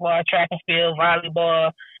 basketball, track and field,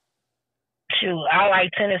 volleyball. Shoot, I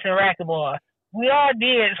like tennis and racquetball. We all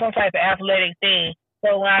did some type of athletic thing.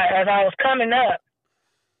 So as I was coming up,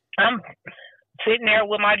 I'm sitting there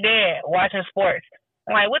with my dad watching sports.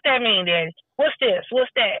 I'm like, what that mean, Daddy? What's this? What's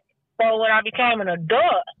that? So when I became an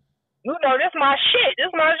adult, you know, this my shit. This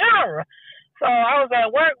my genre. So I was at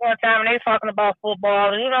work one time, and they talking about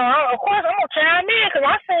football. And, you know, of course, I'm going to chime in because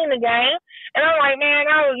I seen the game. And I'm like, man,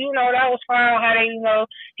 that was fine how they, you know,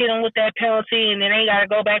 hit them with that penalty, and then they got to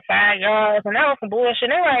go back 5 yards. And that was some bullshit.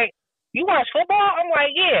 They're like, you watch football? I'm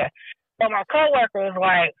like, yeah. But my coworker was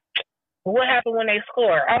like, what happened when they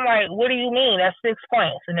score? I'm like, what do you mean? That's 6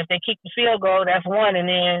 points. And if they kick the field goal, that's 1. And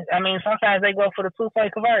then, I mean, sometimes they go for the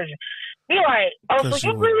 2-point conversion. Be like, oh, so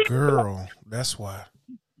you really... girl, that's why.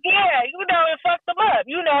 Yeah, you know, it fucked them up.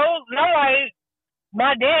 You know, no, like,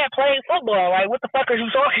 my dad played football. Like, what the fuck are you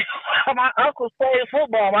talking about? My uncles played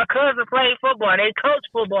football. My cousin played football. They coach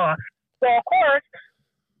football. So, of course,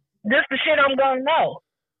 this the shit I'm going to know.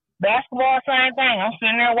 Basketball, same thing. I'm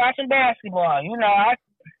sitting there watching basketball. You know, I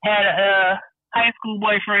had a high school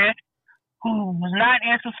boyfriend who was not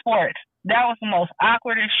into sports. That was the most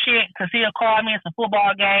awkwardest shit because he'll call me, it's a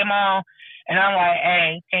football game on, and I'm like,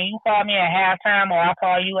 hey, can you call me at halftime or I'll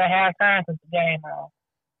call you at halftime because the game on?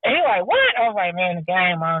 And he's like, what? I was like, man, the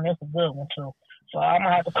game on, it's a good one too. So I'm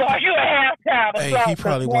going to have to call you at halftime. Hey, he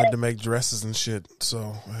probably wanted to make dresses and shit,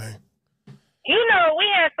 so, hey. You know, we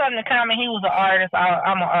had something in common. He was an artist.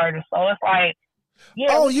 I'm an artist. So it's like, yeah.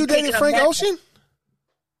 Oh, you dated Frank Ocean?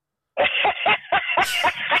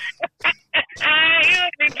 You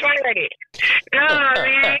be funny. No,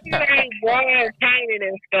 man, you ain't born painted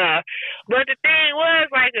and stuff. But the thing was,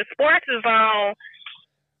 like, the sports is on.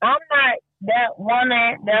 I'm not that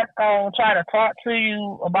woman that's gonna try to talk to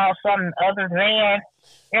you about something other than.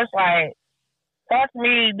 It's like, talk to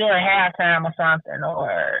me during halftime or something,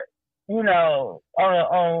 or you know,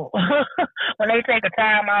 or when they take a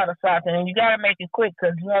time out or something, and you gotta make it quick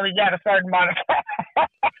because you only got a certain amount of time.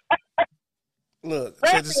 Look,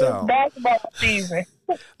 check this out. Basketball season.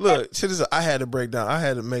 Look, check this out. I had to break down. I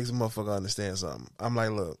had to make some motherfucker understand something. I'm like,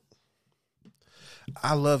 look,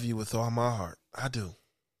 I love you with all my heart. I do.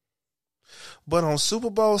 But on Super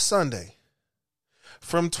Bowl Sunday,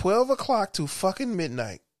 from 12 o'clock to fucking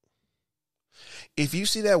midnight, if you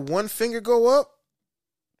see that one finger go up,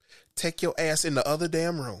 take your ass in the other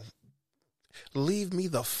damn room. Leave me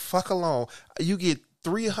the fuck alone. You get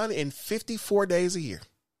 354 days a year.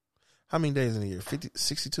 How many days in a year? 50,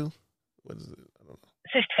 62? What is it? I don't know.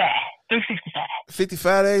 65. 365.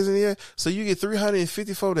 55 days in a year? So you get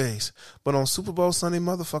 354 days. But on Super Bowl Sunday,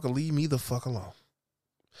 motherfucker, leave me the fuck alone.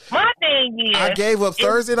 My thing is, I gave up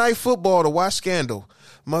Thursday night football to watch Scandal.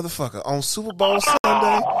 Motherfucker, on Super Bowl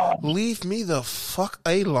Sunday, leave me the fuck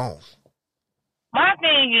alone. My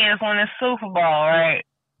thing is, when it's Super Bowl, right?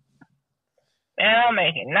 And I'm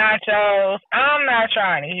making nachos. I'm not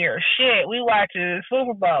trying to hear shit. We watching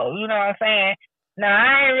Super Bowl. You know what I'm saying? Now,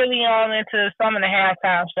 I ain't really on into some of the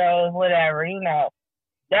halftime shows, whatever, you know.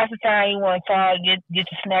 That's the time you want to call, get your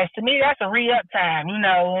snacks. To me, that's a re-up time, you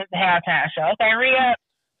know, the halftime show. Okay, re-up.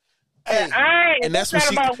 Hey, and that's when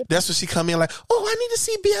she come in like, oh, I need to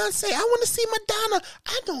see Beyonce. I want to see Madonna.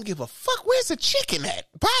 I don't give a fuck. Where's the chicken at?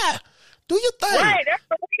 Bye. Do your thing. Right, that's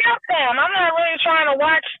the re-up time. I'm not really trying to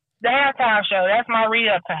watch the halftime show. That's my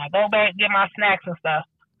re-up time. Go back, get my snacks and stuff.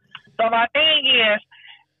 So my thing is,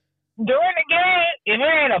 during the game, if it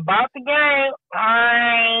ain't about the game,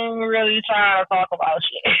 I ain't really trying to talk about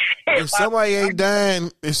shit. If somebody ain't dying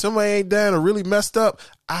or really messed up,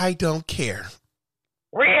 I don't care.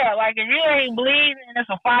 Real, like if you ain't bleeding and it's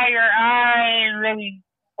a fire, I ain't really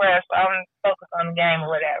impressed. I'm focused on the game or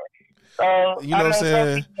whatever. So you know what I'm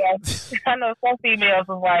saying? I know some females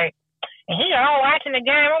was like, and he all watching the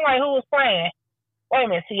game. I'm like, who was playing? Wait a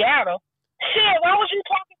minute, Seattle. Shit, why was you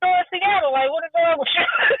talking during Seattle? Like, what is wrong with you?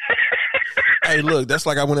 Hey, look, that's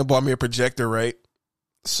like I went and bought me a projector, right?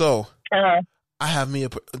 So I have me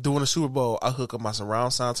doing the Super Bowl. I hook up my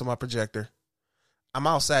surround sound to my projector. I'm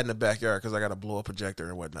outside in the backyard because I got to blow a projector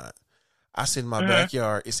and whatnot. I sit in my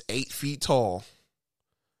backyard. It's 8 feet tall.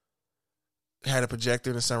 Had a projector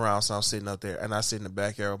and a surround sound sitting up there, and I sit in the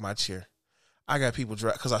backyard with my chair. I got people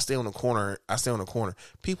because I stay on the corner.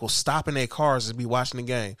 People stop in their cars and be watching the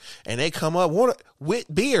game, and they come up with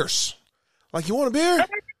beers. Like, you want a beer?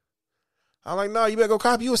 I'm like, no, you better go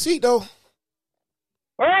copy you a seat though.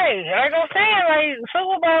 Right, like I'm saying, like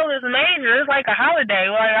Super Bowl is major. It's like a holiday.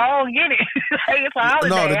 Like I don't get it. Like it's a holiday.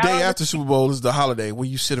 No, the day after Super Bowl is the holiday where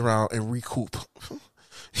you sit around and recoup.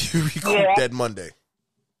 You recoup that Monday.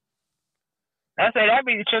 I say that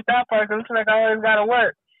be the tripped out part because it's like I always gotta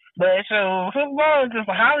work. But so Super Bowl is just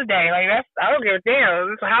a holiday. Like I don't give a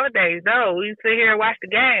damn. It's a holiday. No, we sit here and watch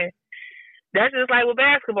the game. That's just like with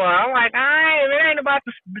basketball. I'm like, if it ain't about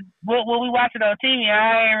what we watching on TV,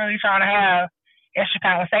 I ain't really trying to have extra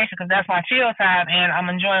conversation because that's my chill time and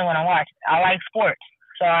I'm enjoying what I'm watching. I like sports,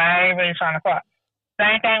 so I ain't really trying to talk.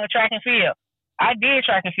 Same thing with track and field. I did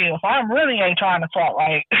track and field, so I really ain't trying to talk.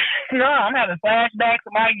 Like, no, I'm having flashbacks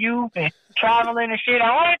of my youth and traveling and shit.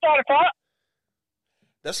 I ain't trying to talk.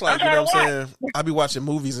 That's like, you know what I'm saying? I be watching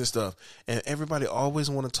movies and stuff, and everybody always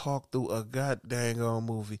want to talk through a goddamn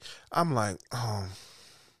movie. I'm like,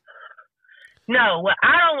 No, what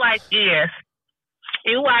I don't like is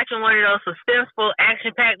you watching one of those suspenseful,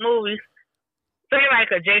 action-packed movies, say like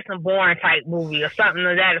a Jason Bourne type movie or something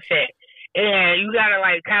to that effect, and you gotta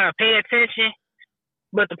like kind of pay attention,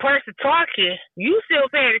 but the person talking, you still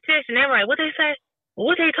paying attention. They're like, what they say?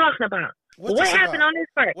 What they talking about? What happened on this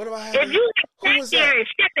part? If you sit there and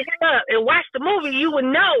shut the hell up and watch the movie, you would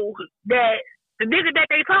know that the nigga that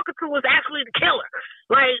they talking to was actually the killer.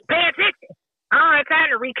 Like, pay attention. I don't have time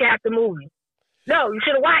to recap the movie. No, you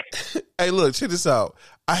should have watched. Hey, look, check this out.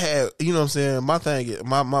 I had, you know what I'm saying, my thing,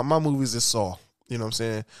 my movies is Saw, you know what I'm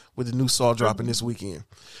saying, with the new Saw dropping this weekend.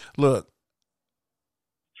 Look,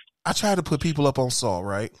 I tried to put people up on Saw,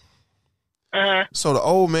 right? So the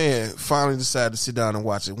old man finally decided to sit down and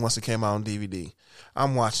watch it once it came out on DVD.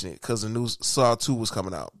 I'm watching it because the new Saw 2 was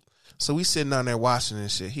coming out. So we sitting down there watching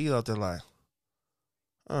this shit. He out there like,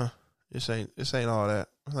 this ain't all that.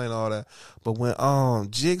 and all that. But when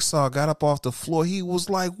Jigsaw got up off the floor, he was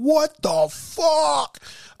like, "What the fuck?"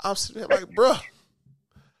 I'm sitting there like, bruh,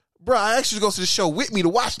 I asked you to go to the show with me to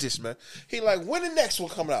watch this, man. He like, when the next one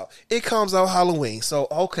coming out? It comes out Halloween. So,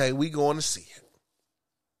 okay, we going to see it.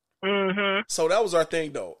 Mm-hmm. So that was our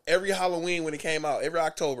thing, though. Every Halloween when it came out, every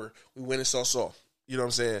October, we went and saw. You know what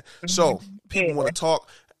I'm saying? Mm-hmm. So, people want to talk.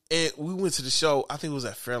 And we went to the show. I think it was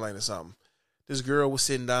at Fairlane or something. This girl was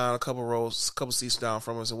sitting down a couple seats down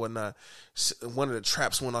from us and whatnot. One of the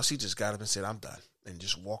traps went off. She just got up and said, "I'm done," and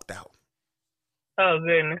just walked out. Oh,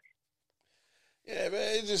 goodness. Yeah,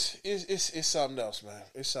 man, it's something else, man.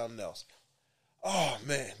 It's something else. Oh,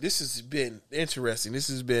 man, this has been interesting. This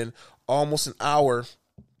has been almost an hour,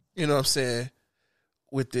 you know what I'm saying,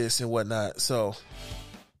 with this and whatnot. So,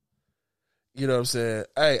 you know what I'm saying?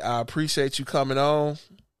 Hey, I appreciate you coming on.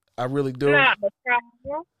 I really do. Not a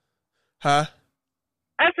problem. Huh?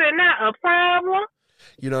 I said, not a problem.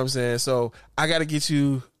 You know what I'm saying? So, we got to get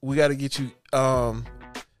you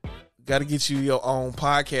your own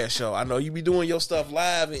podcast show. I know you be doing your stuff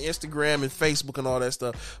live on Instagram and Facebook and all that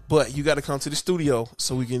stuff, but you got to come to the studio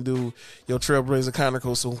so we can do your Trailblazer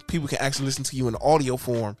Chronicles so people can actually listen to you in audio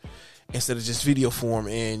form instead of just video form.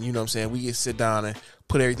 And you know what I'm saying? We can sit down and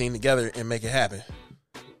put everything together and make it happen.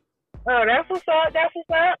 Oh, that's what's up. That's what's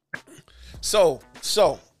up.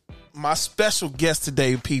 So my special guest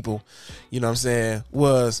today, people, you know what I'm saying,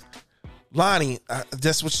 was Lonnie.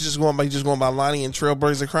 That's what you're just going by. You're just going by Lonnie and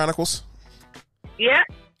Trailblazer Chronicles? Yeah.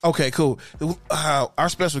 Okay, cool. Our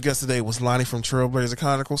special guest today was Lonnie from Trailblazer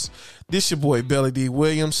Chronicles. This your boy Belly D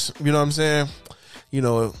Williams. You know what I'm saying? You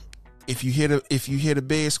know, if you hear the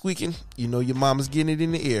bed squeaking, you know your mama's getting it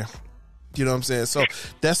in the ear. You know what I'm saying? So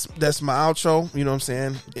that's my outro. You know what I'm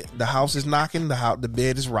saying? The house is knocking, the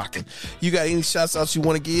bed is rocking. You got any shots outs you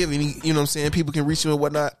want to give? Any, you know what I'm saying? People can reach you and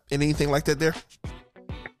whatnot, and anything like that there?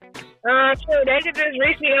 Sure, they can just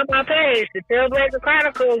reach me on my page. The Trailblazer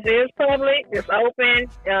Chronicles is public. It's open.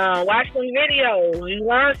 Watch some videos. You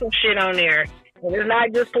learn some shit on there. And it's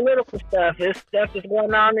not just political stuff. It's stuff that's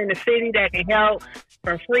going on in the city that can help,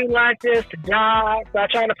 from free lunches to jobs. So I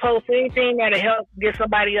try to post anything that'll help get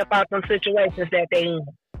somebody up out some situations that they in.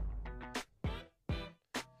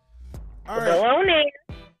 All right. Go on in.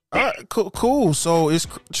 All right, cool. So it's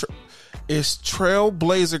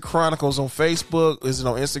Trailblazer Chronicles on Facebook. Is it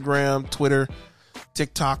on Instagram, Twitter,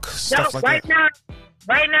 TikTok, stuff like that?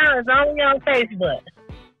 Right now, it's only on Facebook.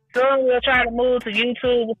 Soon we'll try to move to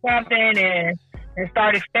YouTube or something and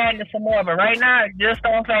start expanding some more. But right now, it's just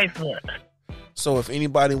on Facebook. So if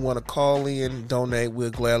anybody want to call in, donate,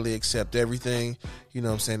 we'll gladly accept everything. You know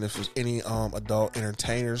what I'm saying? If there's any adult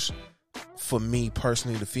entertainers, for me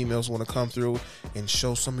personally, the females want to come through and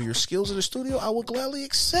show some of your skills in the studio, I will gladly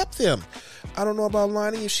accept them. I don't know about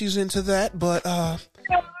Lonnie if she's into that, but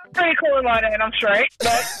pretty cool about that, I'm straight.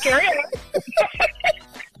 But carry on.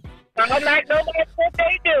 I'm not nobody what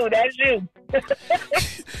they do. That's you.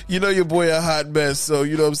 You know your boy a hot mess, so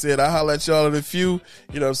you know what I'm saying. I holler at y'all in a few.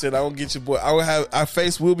 You know what I'm saying. I will get your boy. I will have our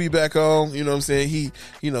face will be back on. You know what I'm saying. He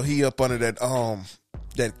up under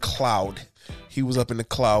that cloud. He was up in the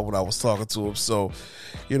cloud when I was talking to him. So,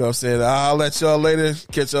 you know what I'm saying. I'll let y'all later.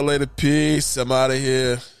 Catch y'all later. Peace. I'm out of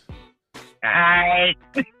here. All right.